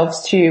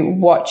themselves to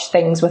watch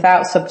things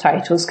without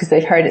subtitles because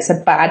they've heard it's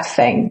a bad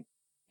thing.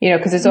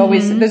 Because there's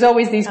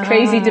always these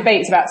crazy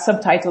debates about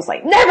subtitles,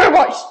 like never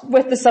watch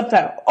with the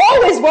subtitle,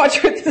 always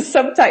watch with the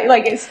subtitle.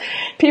 Like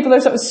people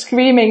are sort of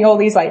screaming all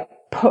these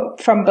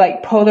from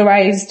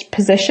polarized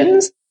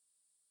positions.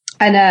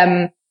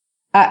 And,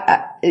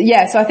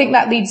 so I think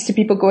that leads to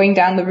people going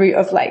down the route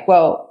of like,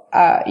 well,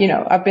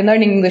 I've been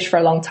learning English for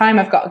a long time.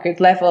 I've got a good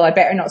level. I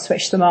better not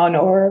switch them on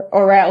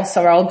or else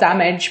I'll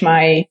damage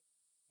my,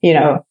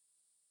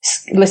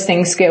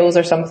 listening skills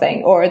or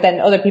something. Or then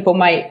other people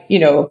might,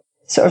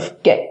 sort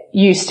of get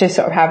used to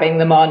sort of having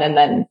them on and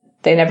then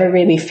they never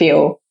really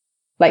feel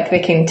like they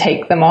can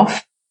take them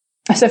off.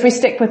 So if we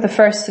stick with the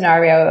first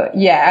scenario,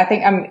 I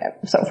think I'm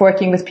sort of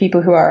working with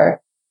people who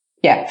are,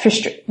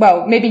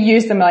 maybe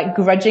use them like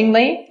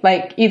grudgingly,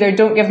 like either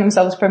don't give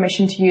themselves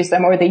permission to use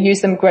them or they use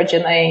them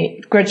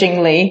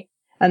grudgingly,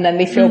 and then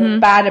they feel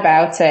bad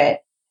about it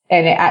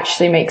and it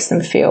actually makes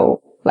them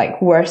feel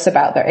like worse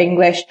about their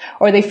English,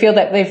 or they feel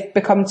that they've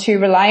become too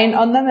reliant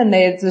on them and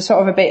they're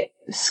sort of a bit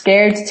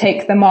scared to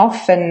take them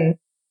off, and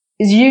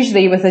it's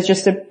usually with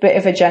just a bit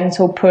of a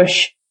gentle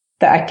push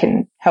that I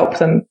can help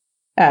them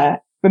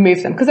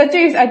remove them. Because I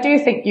do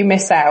think you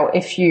miss out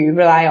if you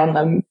rely on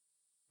them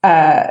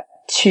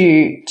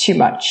too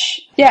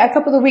much. Yeah, a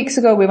couple of weeks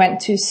ago we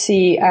went to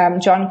see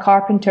John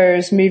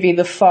Carpenter's movie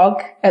The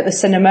Fog at the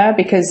cinema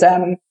because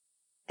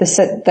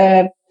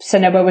the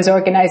cinema was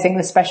organizing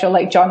the special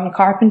like John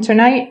Carpenter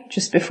night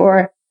just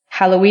before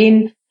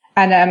Halloween,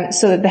 and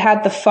so they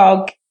had The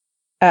Fog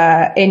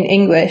in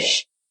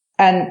English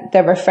and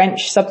there were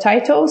French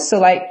subtitles. So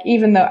like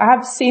even though I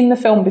have seen the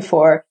film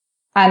before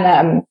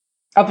and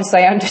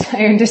obviously I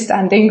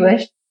understand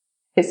English,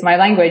 it's my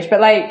language, but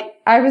like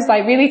I was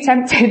like really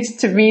tempted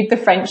to read the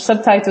French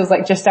subtitles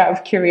like just out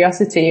of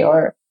curiosity,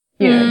 or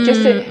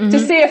just to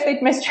see if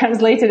they'd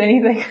mistranslated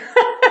anything.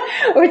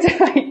 Or to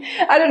like,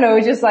 I don't know,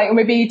 just like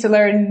maybe to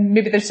learn,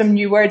 maybe there's some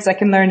new words I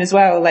can learn as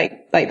well,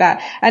 like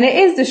that. And it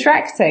is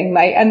distracting,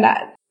 like, and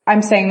that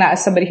I'm saying that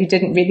as somebody who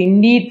didn't really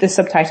need the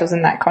subtitles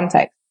in that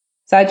context.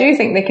 So I do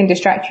think they can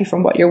distract you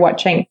from what you're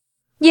watching.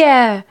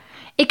 Yeah.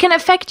 It can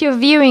affect your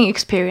viewing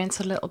experience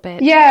a little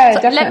bit. Yeah,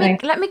 so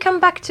definitely. Let me come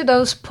back to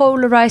those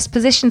polarized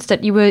positions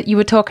that you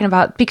were talking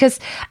about, because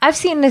I've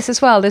seen this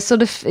as well. There's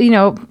sort of,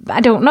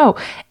 I don't know,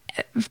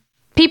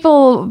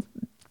 people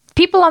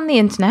on the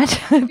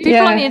internet, on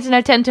the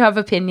internet tend to have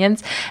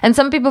opinions, and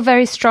some people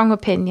very strong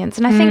opinions.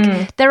 And I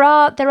think there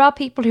are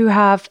people who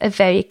have a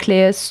very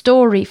clear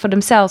story for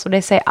themselves where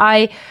they say,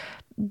 I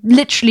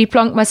literally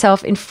plunked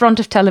myself in front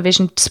of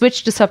television,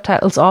 switched the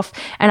subtitles off,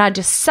 and I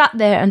just sat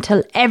there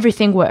until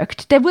everything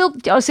worked. There will be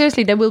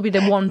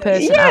the one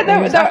person out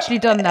there who's actually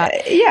done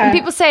that. And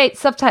people say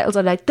subtitles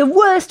are like the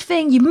worst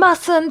thing, you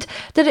mustn't,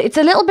 that it's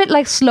a little bit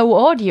like slow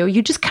audio.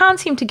 You just can't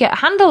seem to get a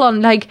handle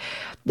on, like,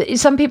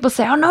 some people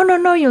say, oh,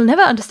 no, you'll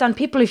never understand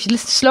people if you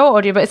listen to slow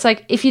audio. But it's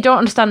like, if you don't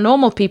understand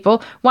normal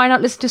people, why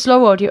not listen to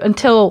slow audio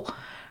until...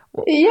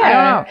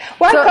 I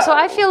don't know. So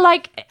I feel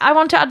like I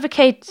want to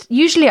advocate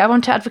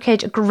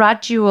a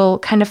gradual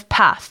kind of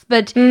path.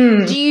 But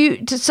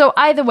so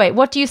either way,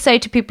 what do you say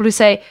to people who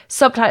say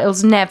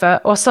subtitles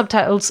never or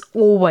subtitles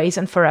always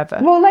and forever?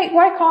 Well, like,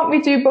 why can't we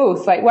do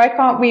both? Like, why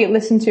can't we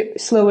listen to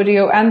slow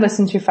audio and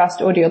listen to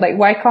fast audio? Like,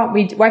 why can't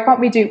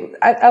we do,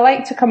 I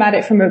like to come at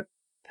it from a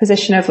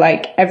position of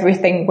like,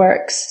 everything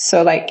works.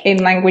 So like in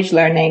language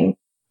learning,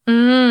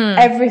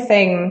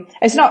 everything,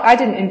 it's not, I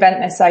didn't invent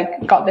this. I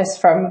got this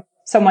from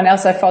someone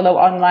else I follow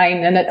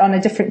online and on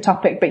a different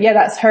topic. But yeah,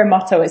 that's her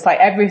motto. It's like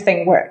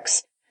everything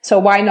works. So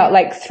why not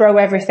like throw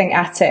everything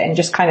at it and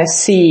just kind of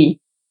see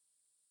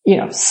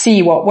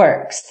what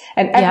works.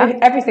 And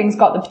everything's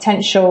got the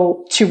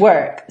potential to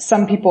work.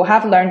 Some people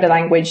have learned a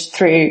language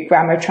through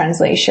grammar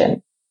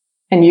translation,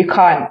 and you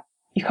can't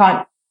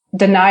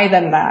deny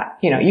them that.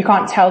 You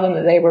can't tell them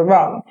that they were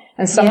wrong.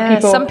 And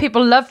some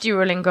people love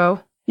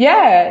Duolingo.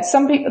 Yeah,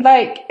 some people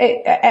like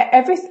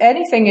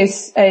anything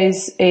is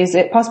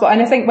it possible.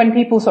 And I think when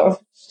people sort of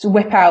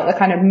whip out the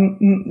kind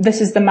of this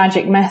is the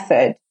magic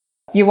method,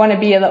 you want to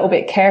be a little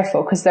bit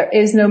careful, because there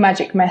is no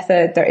magic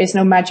method, there is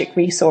no magic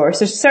resource.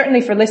 There's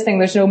certainly for listening,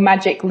 there's no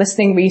magic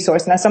listening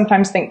resource. And I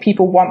sometimes think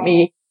people want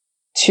me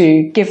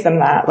to give them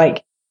that,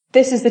 like,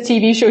 this is the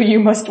TV show you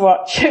must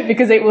watch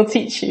because it will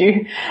teach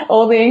you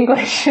all the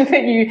English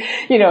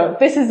that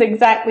this is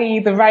exactly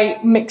the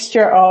right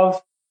mixture of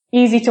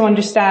easy to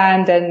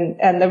understand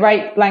and the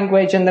right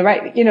language and the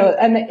right,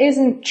 and it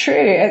isn't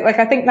true. Like,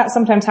 I think that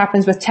sometimes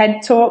happens with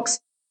TED Talks.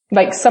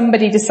 Like,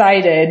 somebody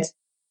decided,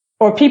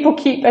 or people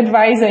keep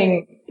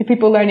advising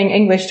people learning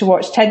English to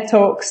watch TED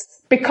Talks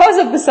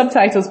because of the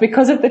subtitles,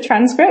 because of the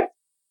transcript.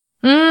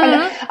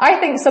 And I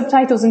think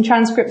subtitles and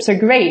transcripts are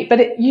great,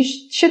 but you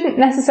shouldn't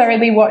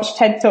necessarily watch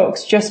TED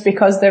Talks just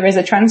because there is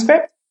a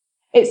transcript.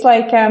 It's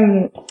like,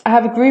 I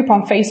have a group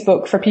on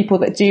Facebook for people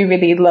that do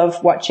really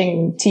love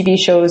watching TV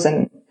shows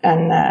and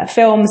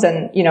films.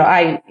 And,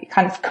 I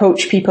kind of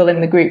coach people in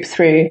the group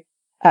through,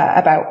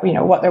 about,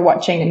 what they're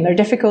watching and their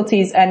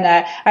difficulties. And,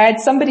 I had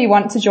somebody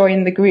want to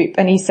join the group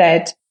and he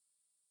said,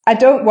 I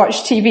don't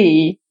watch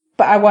TV,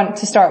 but I want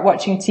to start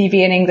watching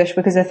TV in English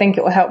because I think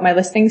it will help my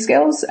listening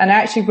skills. And I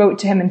actually wrote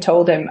to him and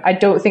told him, I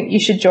don't think you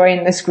should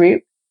join this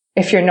group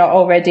if you're not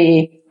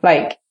already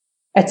like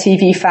a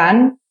TV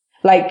fan.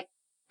 Like,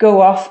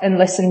 go off and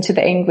listen to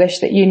the English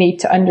that you need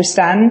to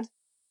understand.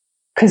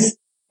 Because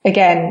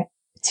again,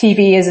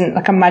 TV isn't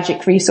like a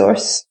magic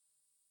resource.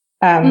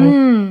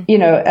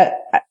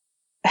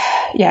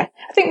 Yeah,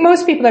 I think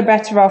most people are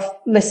better off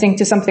listening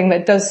to something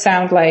that does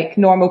sound like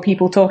normal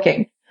people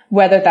talking,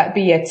 whether that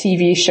be a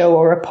TV show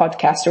or a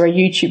podcast or a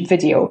YouTube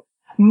video,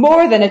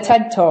 more than a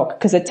TED Talk,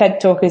 because a TED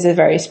Talk is a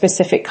very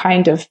specific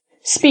kind of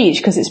speech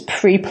because it's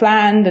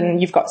pre-planned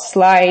and you've got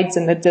slides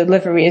and the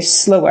delivery is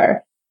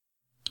slower.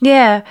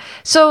 Yeah.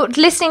 So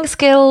listening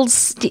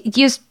skills,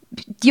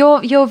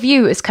 your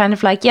view is kind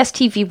of like, yes,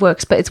 TV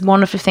works, but it's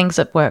one of the things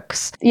that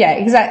works. Yeah,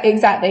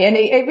 exactly. And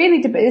it really,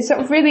 it sort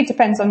of really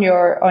depends on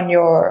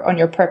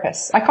your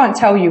purpose. I can't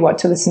tell you what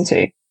to listen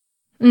to.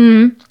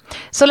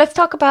 So let's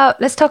talk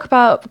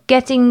about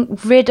getting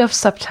rid of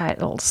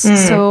subtitles.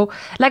 So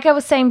like I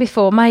was saying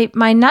before, my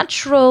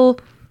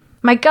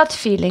gut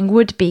feeling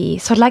would be,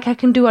 so like I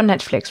can do on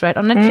Netflix, right?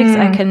 On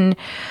Netflix,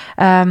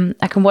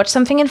 I can watch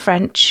something in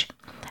French.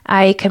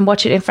 I can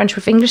watch it in French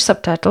with English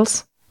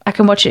subtitles. I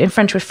can watch it in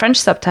French with French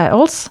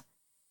subtitles,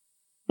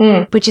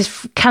 which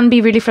can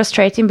be really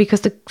frustrating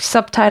because the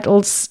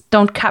subtitles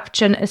don't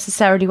capture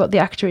necessarily what the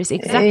actor is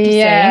exactly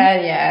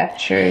saying. Yeah,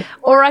 true.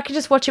 Or I could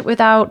just watch it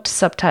without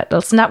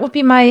subtitles. And that would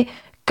be my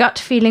gut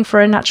feeling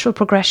for a natural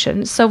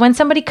progression. So when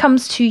somebody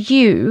comes to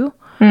you,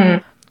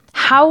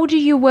 how do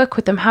you work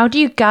with them? How do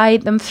you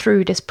guide them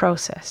through this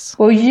process?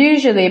 Well,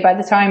 usually by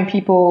the time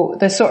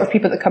the sort of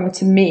people that come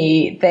to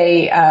me,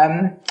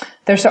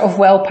 they're sort of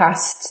well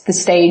past the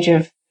stage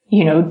of,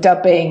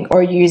 dubbing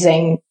or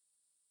using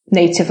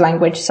native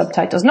language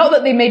subtitles. Not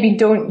that they maybe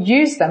don't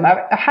use them.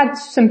 I had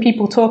some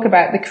people talk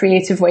about the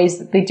creative ways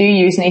that they do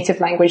use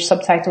native language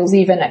subtitles,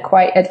 even at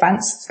quite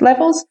advanced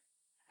levels.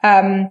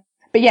 But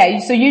yeah,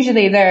 so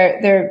usually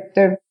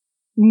they're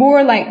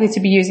more likely to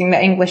be using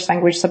the English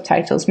language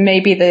subtitles,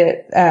 maybe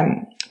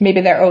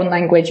their own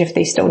language if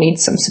they still need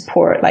some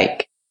support,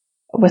 like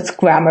with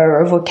grammar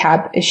or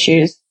vocab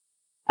issues.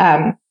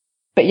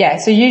 But yeah,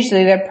 so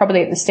usually they're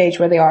probably at the stage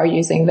where they are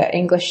using the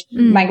English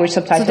language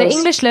subtitles. So the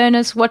English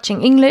learners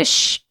watching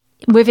English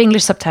with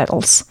English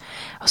subtitles.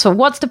 So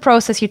what's the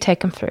process you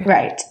take them through?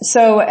 Right.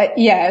 So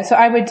so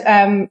I would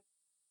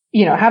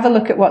have a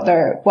look at what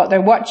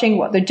they're watching,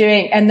 what they're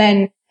doing, and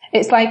then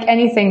it's like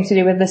anything to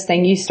do with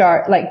listening. You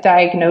start like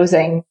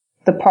diagnosing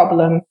the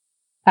problem.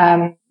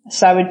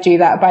 So I would do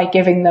that by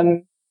giving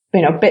them,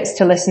 bits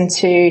to listen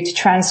to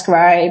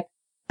transcribe,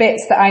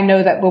 bits that I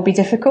know that will be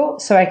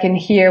difficult so I can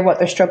hear what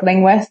they're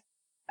struggling with.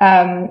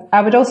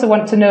 I would also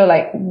want to know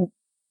like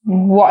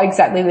what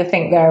exactly they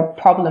think their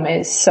problem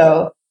is.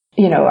 So,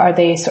 are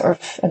they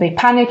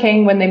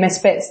panicking when they miss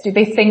bits? Do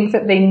they think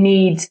that they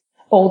need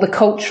all the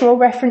cultural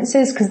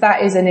references? Because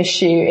that is an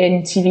issue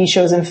in TV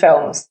shows and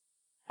films.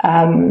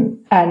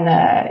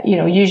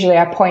 Usually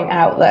I point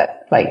out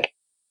that like,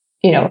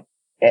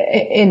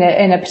 in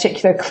a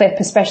particular clip,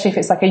 especially if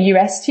it's like a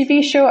US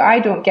TV show, I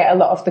don't get a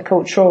lot of the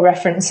cultural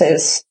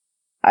references.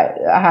 I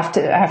have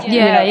to,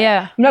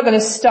 I'm not going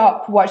to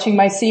stop watching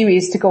my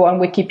series to go on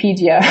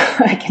Wikipedia.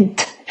 I can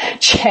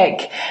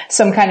check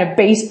some kind of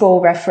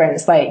baseball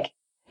reference, like,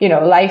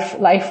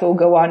 life will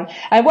go on.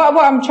 And what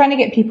I'm trying to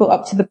get people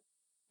up to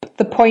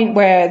the point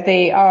where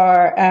they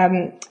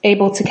are,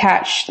 able to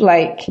catch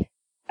like,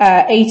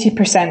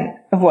 80%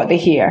 of what they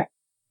hear.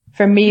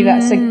 For me,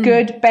 that's a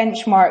good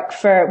benchmark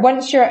for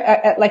once you're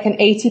at like an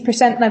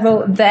 80%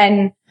 level,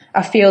 then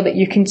I feel that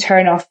you can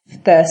turn off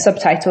the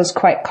subtitles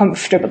quite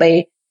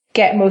comfortably,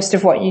 get most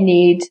of what you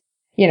need,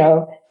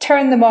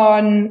 turn them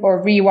on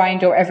or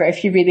rewind or whatever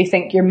if you really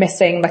think you're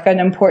missing like an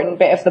important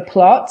bit of the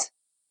plot.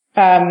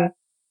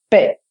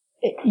 But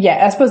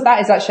yeah, I suppose that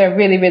is actually a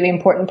really, really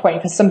important point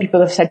because some people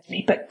have said to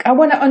me, but I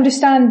want to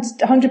understand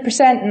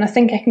 100% and I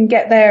think I can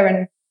get there.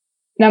 And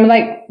I'm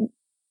like,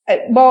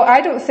 well,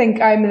 I don't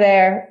think I'm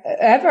there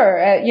ever,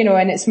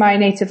 and it's my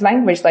native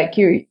language. Like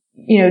I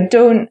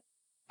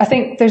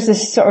think there's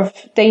this sort of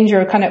danger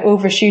of kind of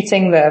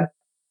overshooting the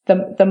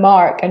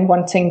mark and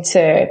wanting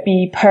to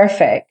be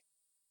perfect.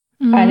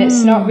 And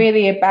it's not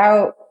really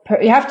about,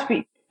 you have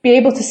to be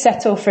able to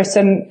settle for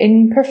some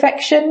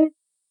imperfection.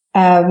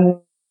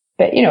 But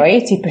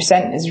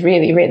 80% is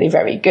really, really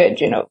very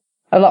good.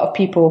 A lot of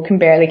people can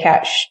barely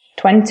catch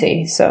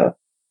 20. So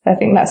I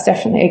think that's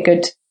definitely a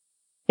good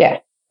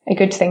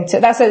thing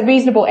that's a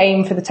reasonable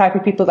aim for the type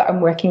of people that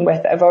I'm working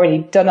with that have already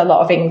done a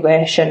lot of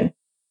English and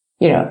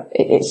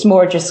it's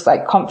more just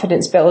like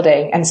confidence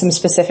building and some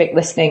specific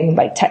listening,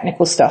 like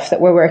technical stuff that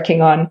we're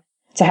working on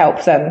to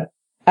help them.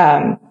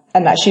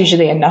 And that's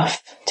usually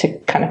enough to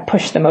kind of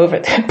push them over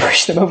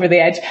the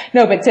edge.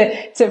 No, but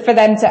for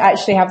them to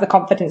actually have the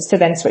confidence to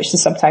then switch the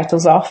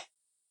subtitles off.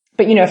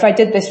 But, if I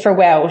did this for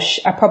Welsh,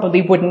 I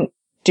probably wouldn't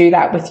do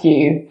that with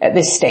you at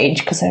this stage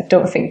because I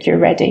don't think you're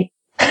ready.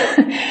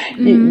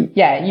 You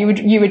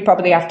would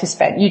probably have to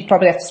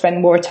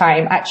spend more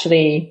time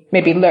actually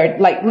maybe learn,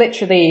 like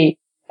literally,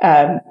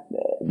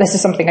 this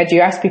is something I do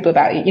ask people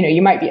about.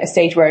 You might be at a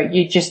stage where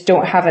you just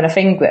don't have enough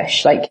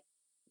English, like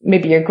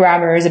maybe your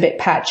grammar is a bit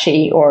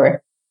patchy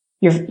or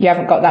you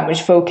haven't got that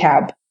much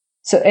vocab.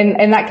 So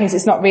in that case,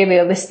 it's not really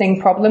a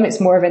listening problem. It's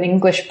more of an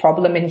English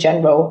problem in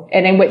general.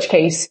 And in which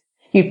case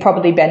you'd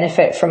probably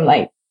benefit from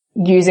like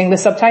using the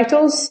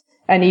subtitles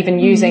and even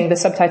using the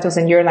subtitles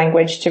in your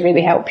language to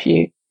really help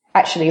you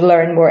actually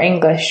learn more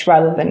English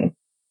rather than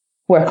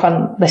work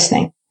on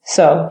listening.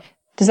 So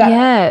does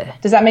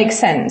that make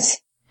sense?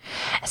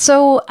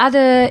 So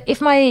if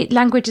my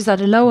language is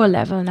at a lower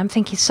level, and I'm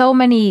thinking so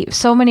many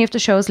of the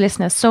show's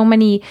listeners, so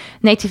many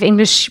native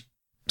English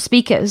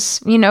speakers,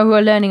 who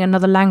are learning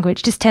another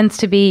language, this tends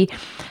to be,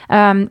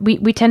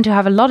 we tend to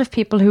have a lot of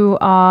people who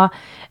are,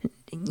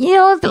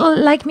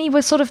 like me,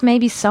 we're sort of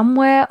maybe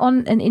somewhere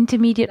on an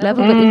intermediate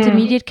level, but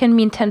intermediate can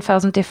mean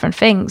 10,000 different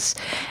things.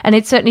 And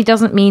it certainly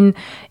doesn't mean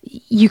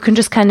you can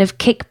just kind of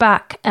kick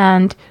back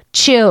and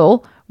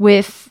chill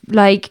with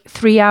like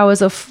 3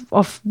 hours of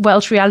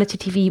Welsh reality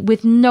TV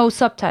with no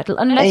subtitle,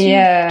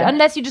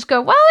 unless you just go,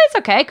 well, it's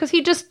okay, because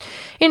he just,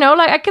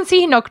 like I can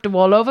see he knocked the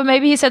wall over.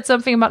 Maybe he said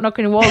something about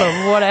knocking the wall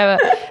over,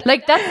 whatever.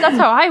 Like that's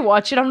how I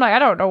watch it. I'm like, I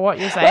don't know what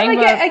you're saying.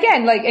 Well,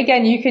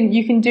 again, you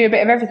can do a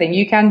bit of everything.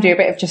 You can do a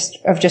bit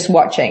of just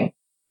watching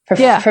for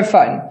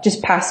fun,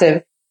 just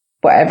passive,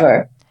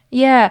 whatever.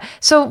 Yeah.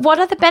 So what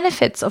are the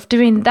benefits of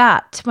doing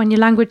that when your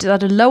language is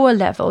at a lower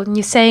level and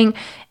you're saying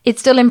it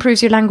still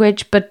improves your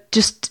language, but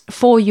just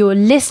for your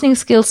listening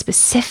skills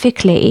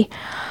specifically?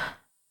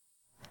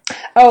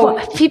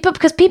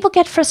 Because people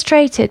get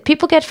frustrated.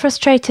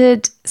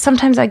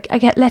 Sometimes I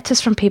get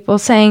letters from people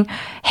saying,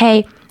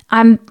 hey,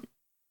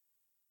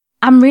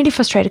 I'm really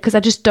frustrated because I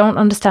just don't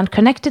understand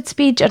connected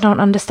speech. I don't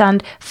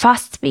understand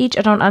fast speech.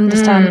 I don't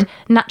understand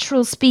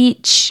natural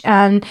speech.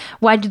 And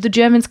why do the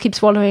Germans keep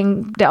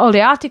swallowing all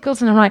the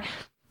articles? And I'm like,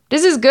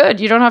 this is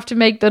good. You don't have to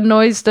make the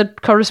noise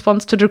that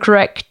corresponds to the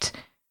correct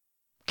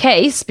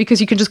case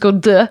because you can just go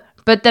duh.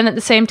 But then at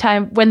the same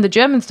time, when the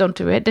Germans don't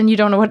do it, then you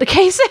don't know what the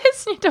case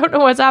is. You don't know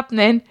what's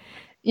happening.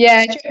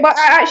 Yeah, but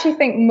I actually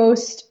think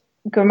most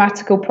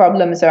grammatical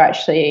problems are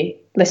actually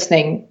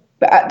listening.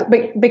 But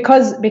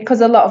because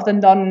a lot of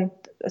the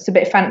it's a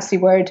bit fancy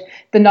word,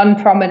 the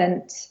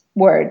non-prominent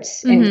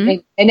words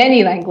in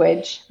any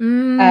language,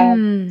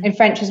 in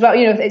French as well.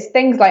 It's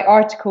things like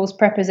articles,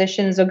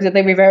 prepositions,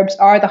 auxiliary verbs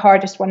are the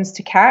hardest ones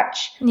to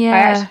catch.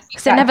 Yeah,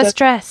 because they're never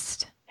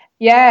stressed.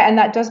 Yeah, and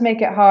that does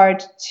make it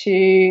hard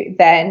to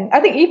then,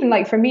 I think even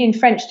like for me in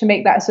French, to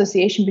make that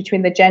association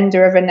between the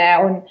gender of a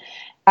noun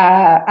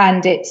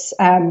and its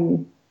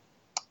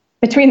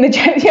between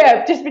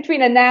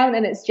a noun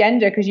and its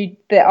gender, because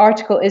the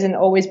article isn't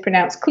always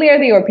pronounced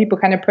clearly, or people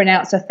kind of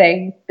pronounce a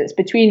thing that's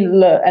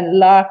between le and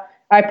la.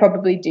 I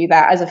probably do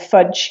that as a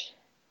fudge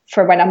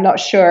for when I'm not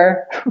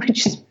sure,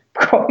 which is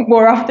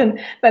more often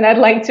than I'd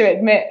like to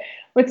admit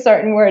with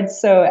certain words.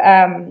 So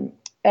in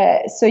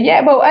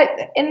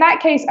that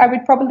case, I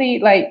would probably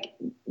like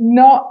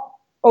not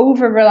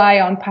over rely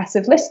on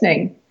passive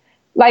listening.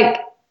 Like,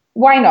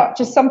 why not?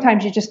 Just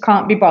sometimes you just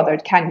can't be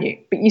bothered, can you?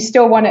 But you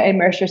still want to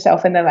immerse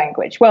yourself in the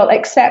language. Well,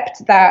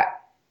 accept that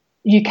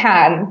you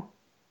can,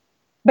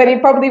 but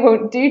it probably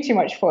won't do too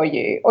much for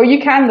you. Or you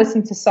can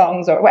listen to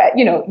songs, or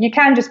you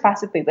can just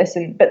passively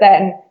listen, but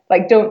then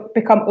like don't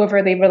become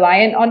overly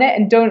reliant on it,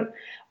 and don't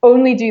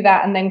only do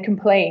that and then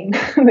complain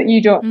that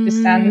you don't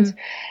understand.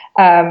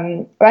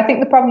 But I think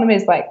the problem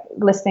is like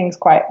listening is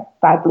quite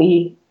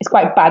badly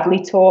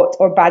taught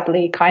or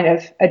badly kind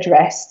of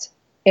addressed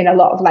in a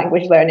lot of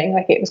language learning.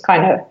 Like it was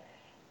kind of,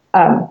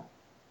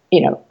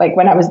 like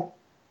when I was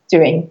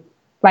doing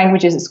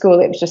languages at school,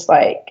 it was just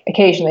like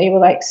occasionally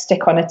we'll like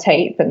stick on a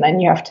tape and then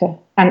you have to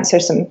answer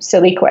some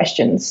silly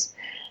questions.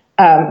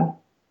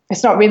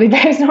 It's not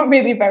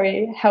really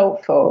very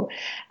helpful.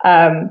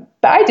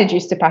 But I did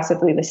used to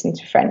passively listen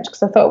to French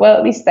because I thought, well,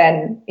 at least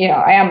then,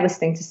 I am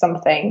listening to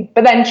something.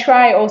 But then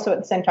try also at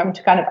the same time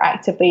to kind of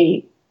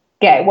actively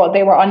get what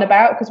they were on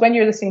about. Because when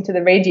you're listening to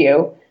the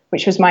radio,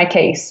 which was my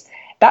case,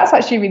 that's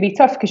actually really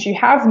tough because you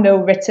have no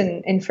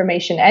written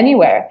information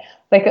anywhere.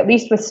 Like at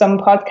least with some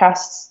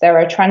podcasts, there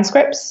are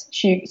transcripts.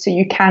 So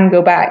you can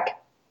go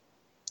back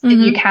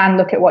and you can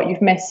look at what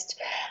you've missed.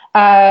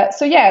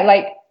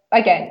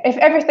 Again, if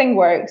everything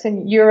works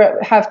and you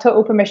have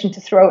total permission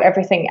to throw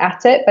everything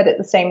at it, but at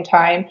the same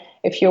time,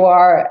 if you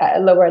are at a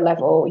lower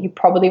level, you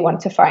probably want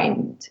to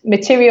find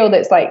material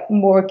that's like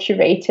more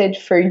curated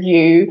for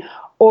you,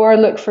 or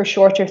look for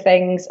shorter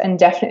things, and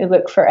definitely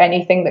look for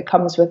anything that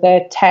comes with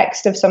a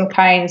text of some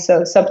kind,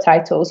 so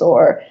subtitles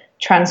or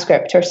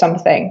transcript or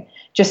something,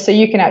 just so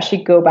you can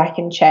actually go back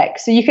and check.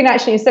 So you can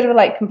actually, instead of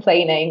like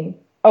complaining,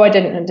 oh, I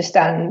didn't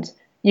understand,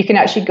 you can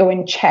actually go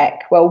and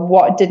check, well,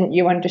 what didn't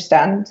you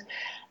understand?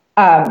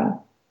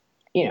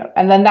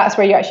 And then that's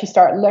where you actually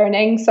start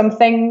learning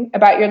something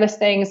about your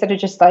listening, instead of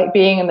just like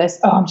being in this,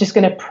 oh, I'm just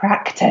going to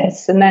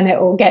practice and then it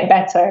will get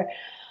better.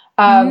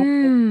 I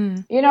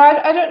don't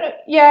know.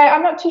 Yeah,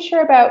 I'm not too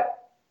sure about,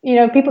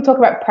 people talk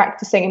about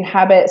practicing and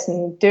habits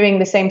and doing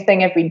the same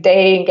thing every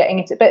day and getting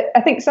into, but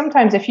I think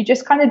sometimes if you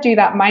just kind of do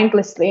that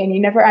mindlessly and you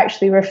never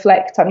actually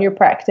reflect on your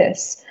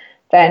practice,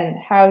 then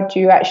how do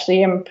you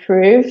actually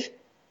improve?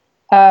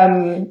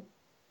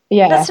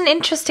 Yeah. That's an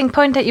interesting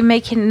point that you're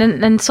making,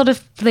 and sort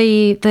of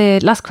the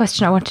last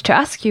question I wanted to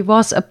ask you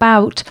was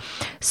about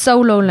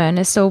solo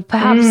learners. So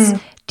perhaps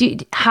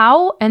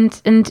how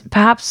and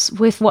perhaps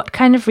with what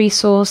kind of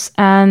resource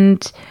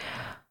and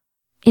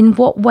in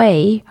what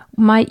way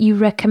might you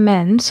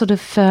recommend, sort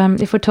of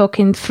if we're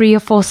talking 3 or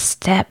 4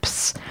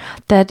 steps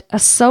that a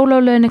solo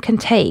learner can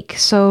take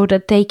so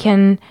that they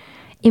can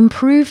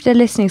improve their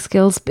listening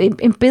skills,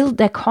 build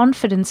their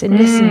confidence in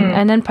listening,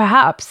 and then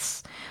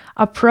perhaps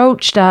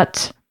approach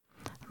that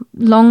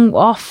long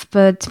off,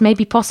 but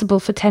maybe possible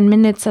for 10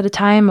 minutes at a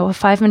time or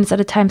 5 minutes at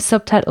a time,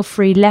 subtitle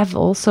free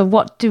level. So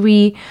what do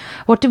we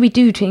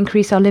do to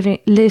increase our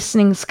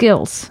listening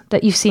skills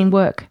that you've seen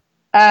work?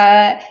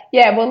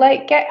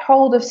 Like get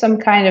hold of some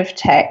kind of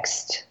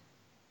text,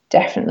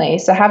 definitely.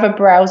 So have a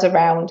browse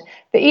around.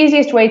 The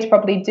easiest way to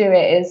probably do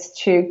it is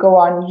to go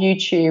on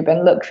YouTube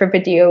and look for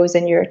videos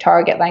in your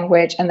target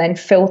language and then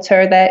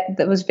filter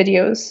those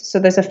videos. So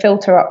there's a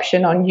filter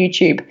option on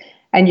YouTube,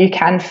 and you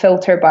can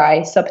filter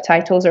by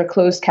subtitles or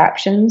closed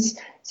captions.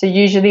 So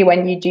usually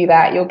when you do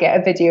that, you'll get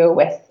a video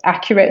with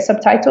accurate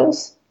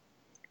subtitles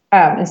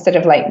instead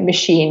of like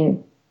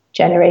machine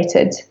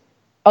generated.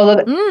 Although,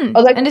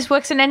 and this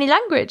works in any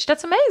language.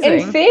 That's amazing.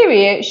 In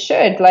theory, it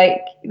should.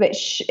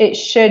 It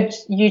should.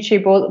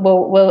 YouTube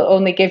will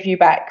only give you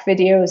back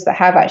videos that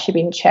have actually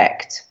been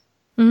checked.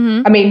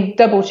 I mean,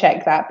 double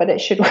check that, but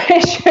it should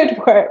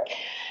work.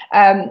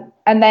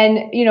 And then,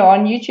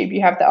 on YouTube,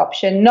 you have the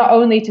option not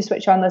only to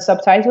switch on the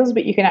subtitles,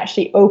 but you can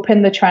actually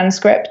open the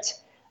transcript.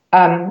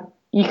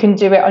 You can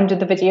do it under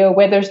the video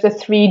where there's the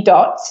 3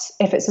 dots.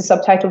 If it's a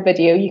subtitled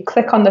video, you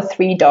click on the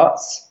 3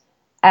 dots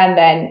and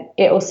then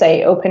it will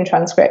say open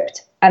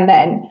transcript. And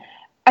then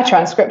a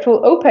transcript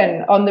will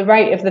open on the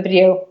right of the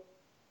video.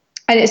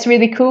 And it's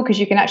really cool because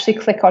you can actually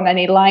click on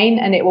any line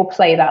and it will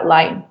play that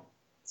line.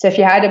 So if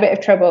you had a bit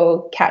of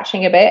trouble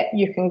catching a bit,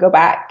 you can go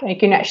back and you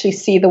can actually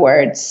see the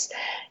words.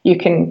 You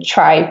can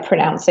try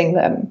pronouncing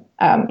them.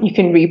 You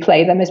can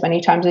replay them as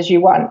many times as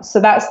you want. So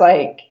that's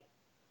like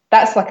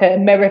a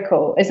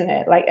miracle, isn't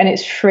it? And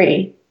it's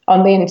free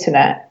on the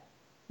internet.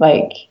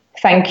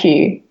 Thank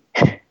you,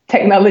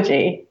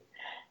 technology.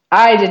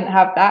 I didn't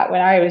have that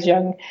when I was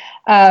young,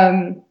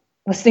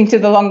 listening to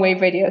the long wave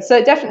radio.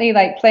 So definitely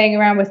playing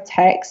around with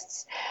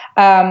texts.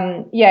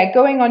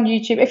 Going on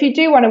YouTube. If you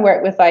do want to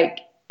work with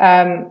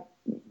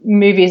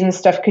movies and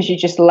stuff because you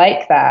just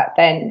like that,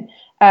 then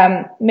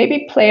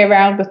maybe play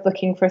around with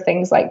looking for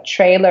things like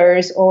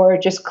trailers or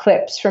just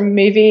clips from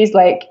movies.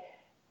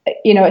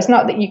 It's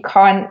not that you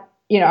can't,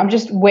 I'm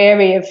just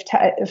wary of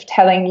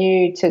telling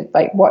you to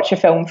watch a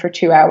film for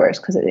 2 hours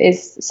because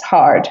it's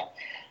hard.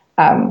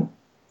 You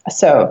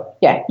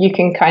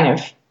can kind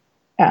of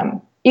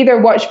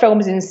either watch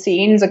films in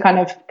scenes or kind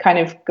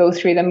of go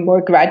through them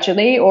more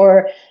gradually,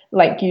 or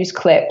use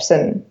clips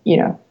and,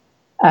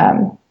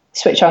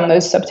 switch on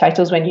those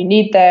subtitles when you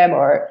need them,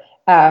 or,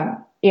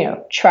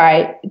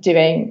 try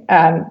doing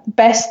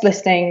best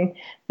listening.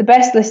 The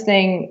best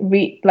listening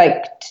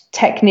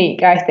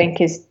technique, I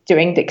think, is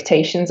doing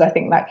dictations. I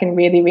think that can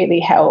really, really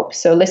help.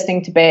 So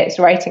listening to bits,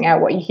 writing out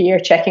what you hear,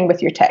 checking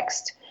with your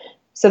text.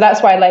 So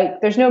that's why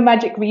there's no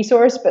magic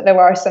resource, but there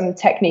are some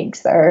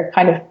techniques that are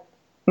kind of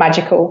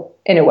magical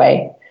in a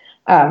way.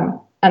 And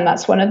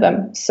that's one of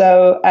them.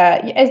 So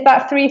is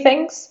that 3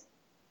 things?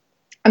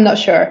 I'm not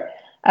sure.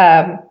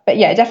 But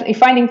yeah, definitely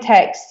finding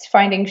text,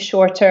 finding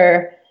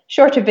shorter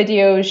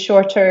videos,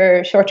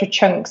 shorter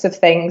chunks of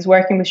things,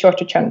 working with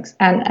shorter chunks,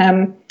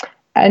 and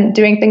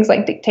doing things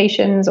like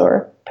dictations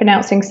or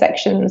pronouncing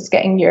sections,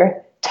 getting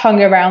your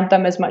tongue around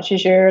them as much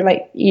as your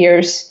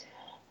ears.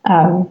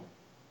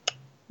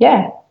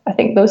 I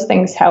think those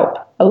things help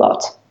a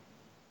lot.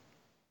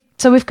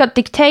 So we've got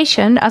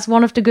dictation as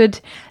one of the good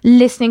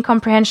listening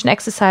comprehension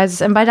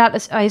exercises. And by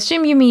that, I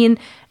assume you mean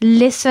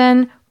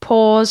listen,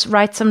 pause,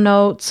 write some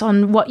notes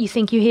on what you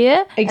think you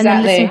hear. Exactly. And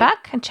then listen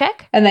back and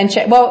check. And then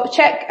check. Well,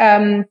 check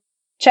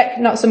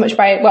not so much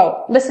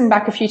listen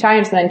back a few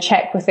times and then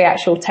check with the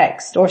actual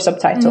text or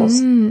subtitles.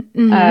 So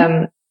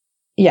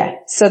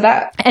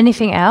that.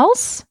 Anything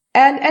else?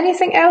 And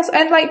anything else.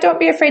 And don't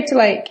be afraid to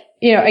again,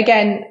 you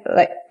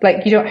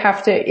don't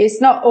have to, it's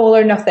not all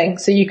or nothing.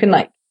 So you can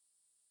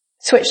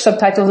switch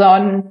subtitles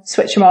on,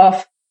 switch them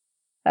off,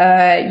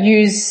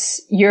 use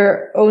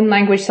your own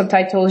language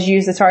subtitles,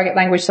 use the target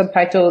language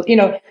subtitles.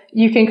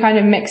 You can kind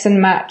of mix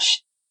and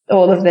match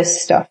all of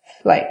this stuff.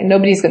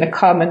 Nobody's going to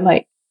come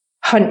and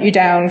hunt you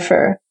down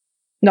for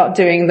not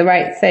doing the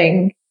right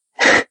thing.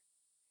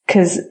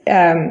 Cause,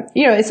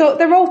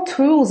 they're all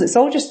tools. It's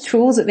all just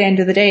tools at the end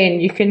of the day.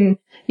 And you can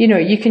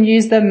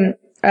use them,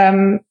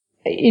 to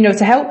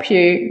help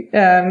you,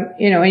 and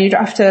you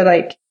don't have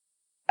to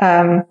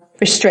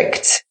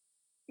restrict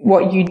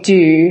what you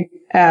do.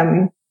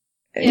 So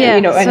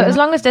as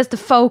long as there's the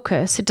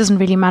focus, it doesn't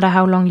really matter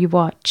how long you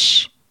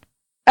watch.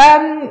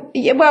 Well,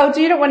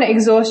 you don't want to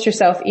exhaust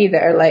yourself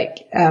either.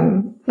 Like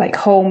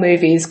whole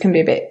movies can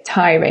be a bit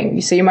tiring.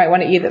 So you might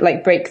want to either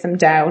break them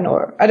down,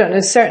 or I don't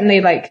know,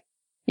 certainly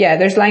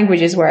there's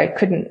languages where I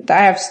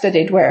have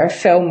studied where a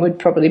film would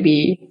probably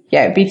be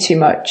too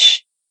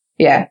much.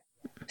 Yeah.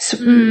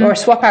 Or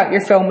swap out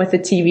your film with a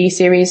TV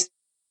series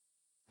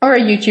or a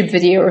YouTube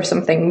video or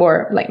something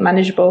more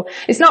manageable.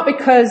 It's not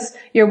because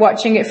you're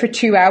watching it for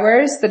 2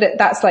 hours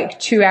that's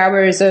 2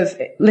 hours of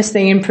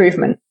listening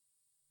improvement.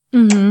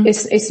 Mm-hmm.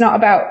 It's not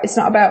about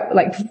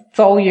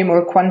volume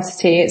or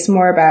quantity. It's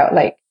more about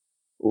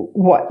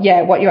what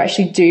you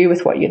actually do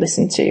with what you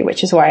listen to,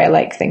 which is why I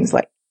like things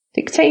like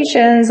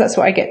dictations. That's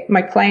what I get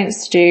my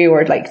clients to do,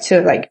 or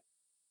to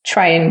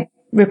try and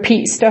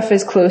repeat stuff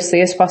as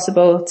closely as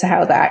possible to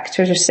how the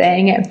actors are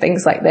saying it, and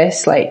things like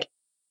this, that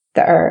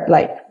are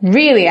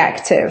really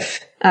active,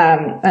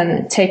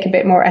 and take a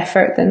bit more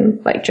effort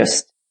than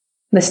just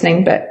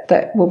listening, but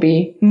that will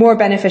be more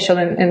beneficial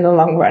in the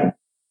long run.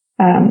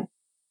 But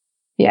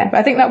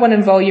I think that one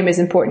in volume is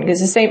important, because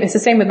it's the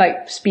same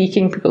with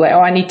speaking. People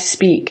I need to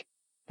speak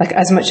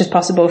as much as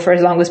possible for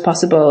as long as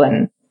possible.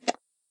 And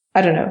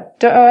I don't know.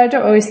 I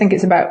don't always think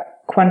it's about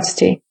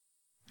quantity.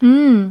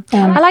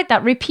 I like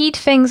that. Repeat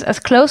things as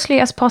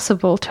closely as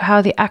possible to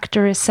how the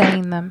actor is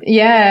saying them.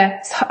 Yeah,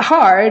 it's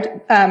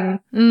hard,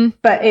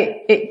 but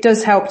it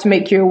does help to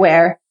make you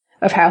aware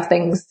of how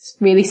things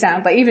really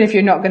sound. Even if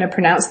you're not going to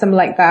pronounce them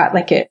like that,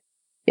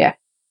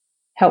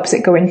 helps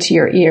it go into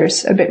your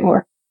ears a bit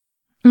more.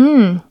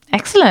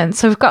 Excellent.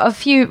 So we've got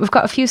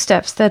a few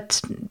steps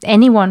that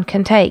anyone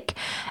can take.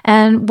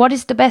 And what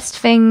is the best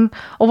thing,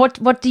 or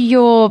what do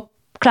your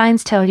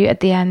clients tell you at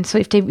the end? So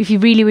if you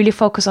really, really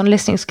focus on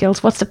listening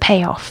skills, what's the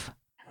payoff?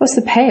 What's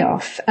the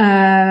payoff?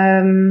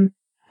 Well,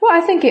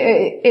 I think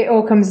it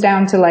all comes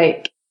down to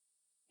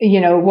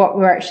what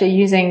we're actually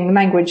using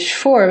language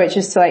for, which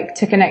is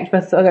to connect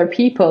with other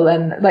people.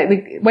 And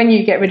when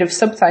you get rid of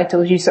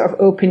subtitles, you sort of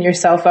open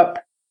yourself up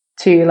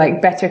to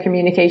better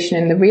communication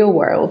in the real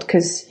world,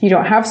 because you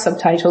don't have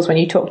subtitles when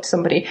you talk to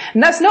somebody.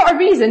 And that's not a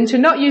reason to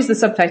not use the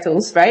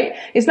subtitles, right?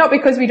 It's not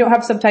because we don't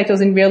have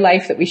subtitles in real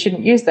life that we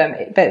shouldn't use them,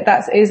 but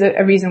that is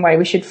a reason why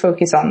we should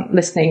focus on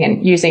listening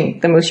and using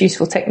the most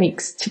useful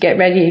techniques to get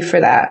ready for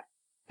that,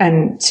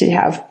 and to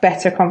have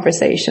better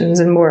conversations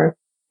and more,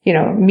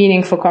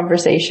 meaningful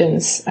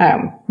conversations,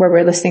 where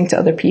we're listening to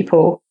other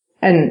people,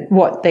 and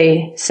what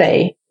they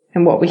say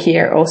and what we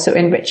hear also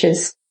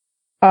enriches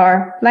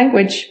our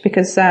language,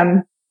 because,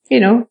 more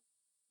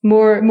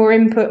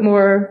input,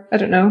 more,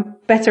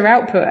 better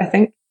output, I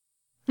think.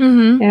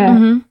 Mm-hmm, yeah.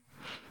 Mm-hmm.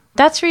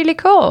 That's really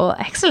cool.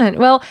 Excellent.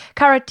 Well,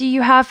 Cara, do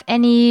you have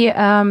any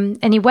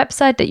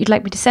website that you'd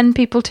like me to send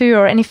people to,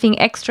 or anything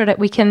extra that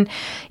we can,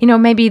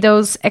 maybe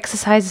those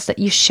exercises that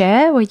you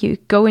share where you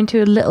go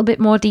into a little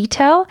bit more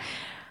detail?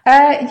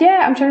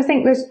 I'm trying to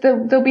think.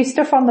 There'll be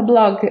stuff on the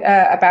blog,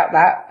 about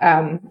that.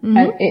 And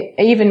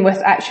even with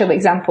actual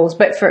examples,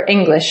 but for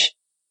English,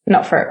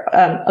 not for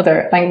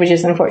other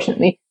languages,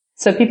 unfortunately.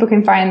 So people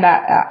can find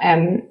that at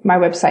my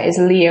website is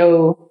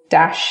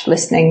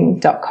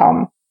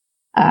leo-listening.com.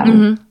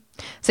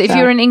 So if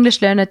you're an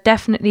English learner,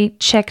 definitely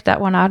check that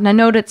one out. And I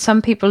know that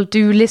some people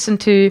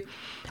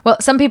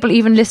some people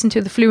even listen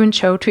to the Fluent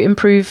Show to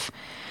improve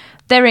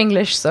their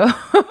English. So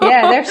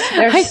yeah,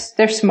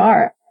 they're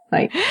smart.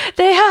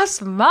 They are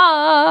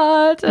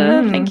smart.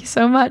 Thank you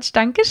so much.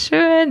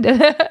 Dankeschön.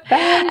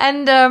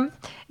 And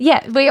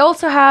we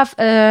also have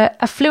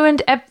a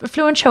Fluent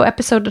Show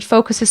episode that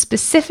focuses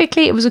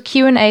specifically, it was a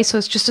Q&A, so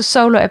it's just a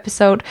solo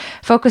episode,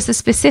 focuses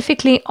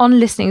specifically on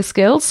listening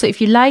skills. So if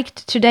you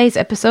liked today's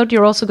episode,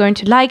 you're also going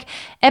to like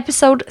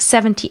episode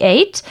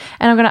 78.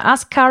 And I'm going to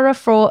ask Cara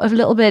for a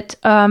little bit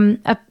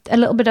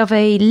of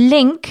a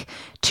link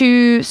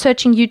to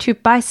searching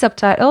YouTube by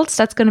Subtitles.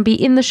 That's going to be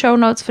in the show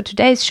notes for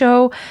today's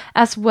show,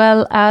 as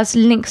well as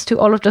links to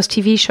all of those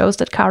TV shows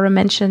that Cara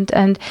mentioned,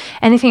 and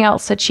anything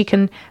else that she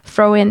can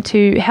throw in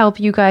to help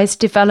you guys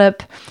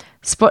develop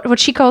what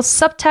she calls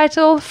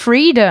subtitle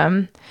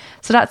freedom.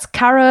 So that's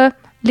Cara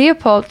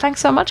Leopold. Thanks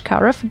so much,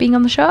 Cara, for being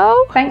on the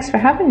show. Thanks for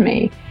having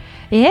me.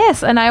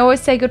 Yes, and I always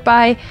say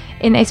goodbye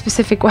in a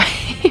specific way,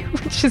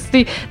 which is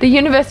the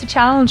University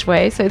Challenge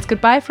way. So it's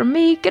goodbye from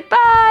me,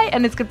 goodbye,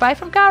 and it's goodbye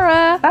from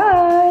Cara.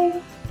 Bye.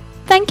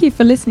 Thank you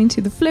for listening to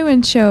The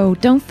Fluent Show.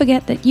 Don't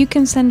forget that you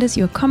can send us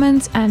your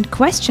comments and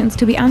questions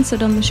to be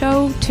answered on the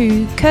show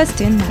to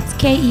Kerstin, that's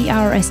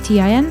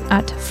Kerstin,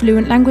 at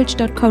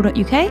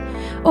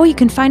fluentlanguage.co.uk, or you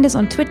can find us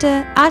on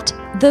Twitter at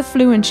The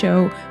Fluent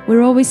Show.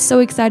 We're always so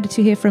excited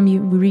to hear from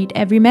you. We read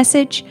every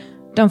message.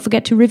 Don't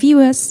forget to review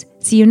us.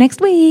 See you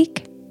next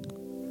week.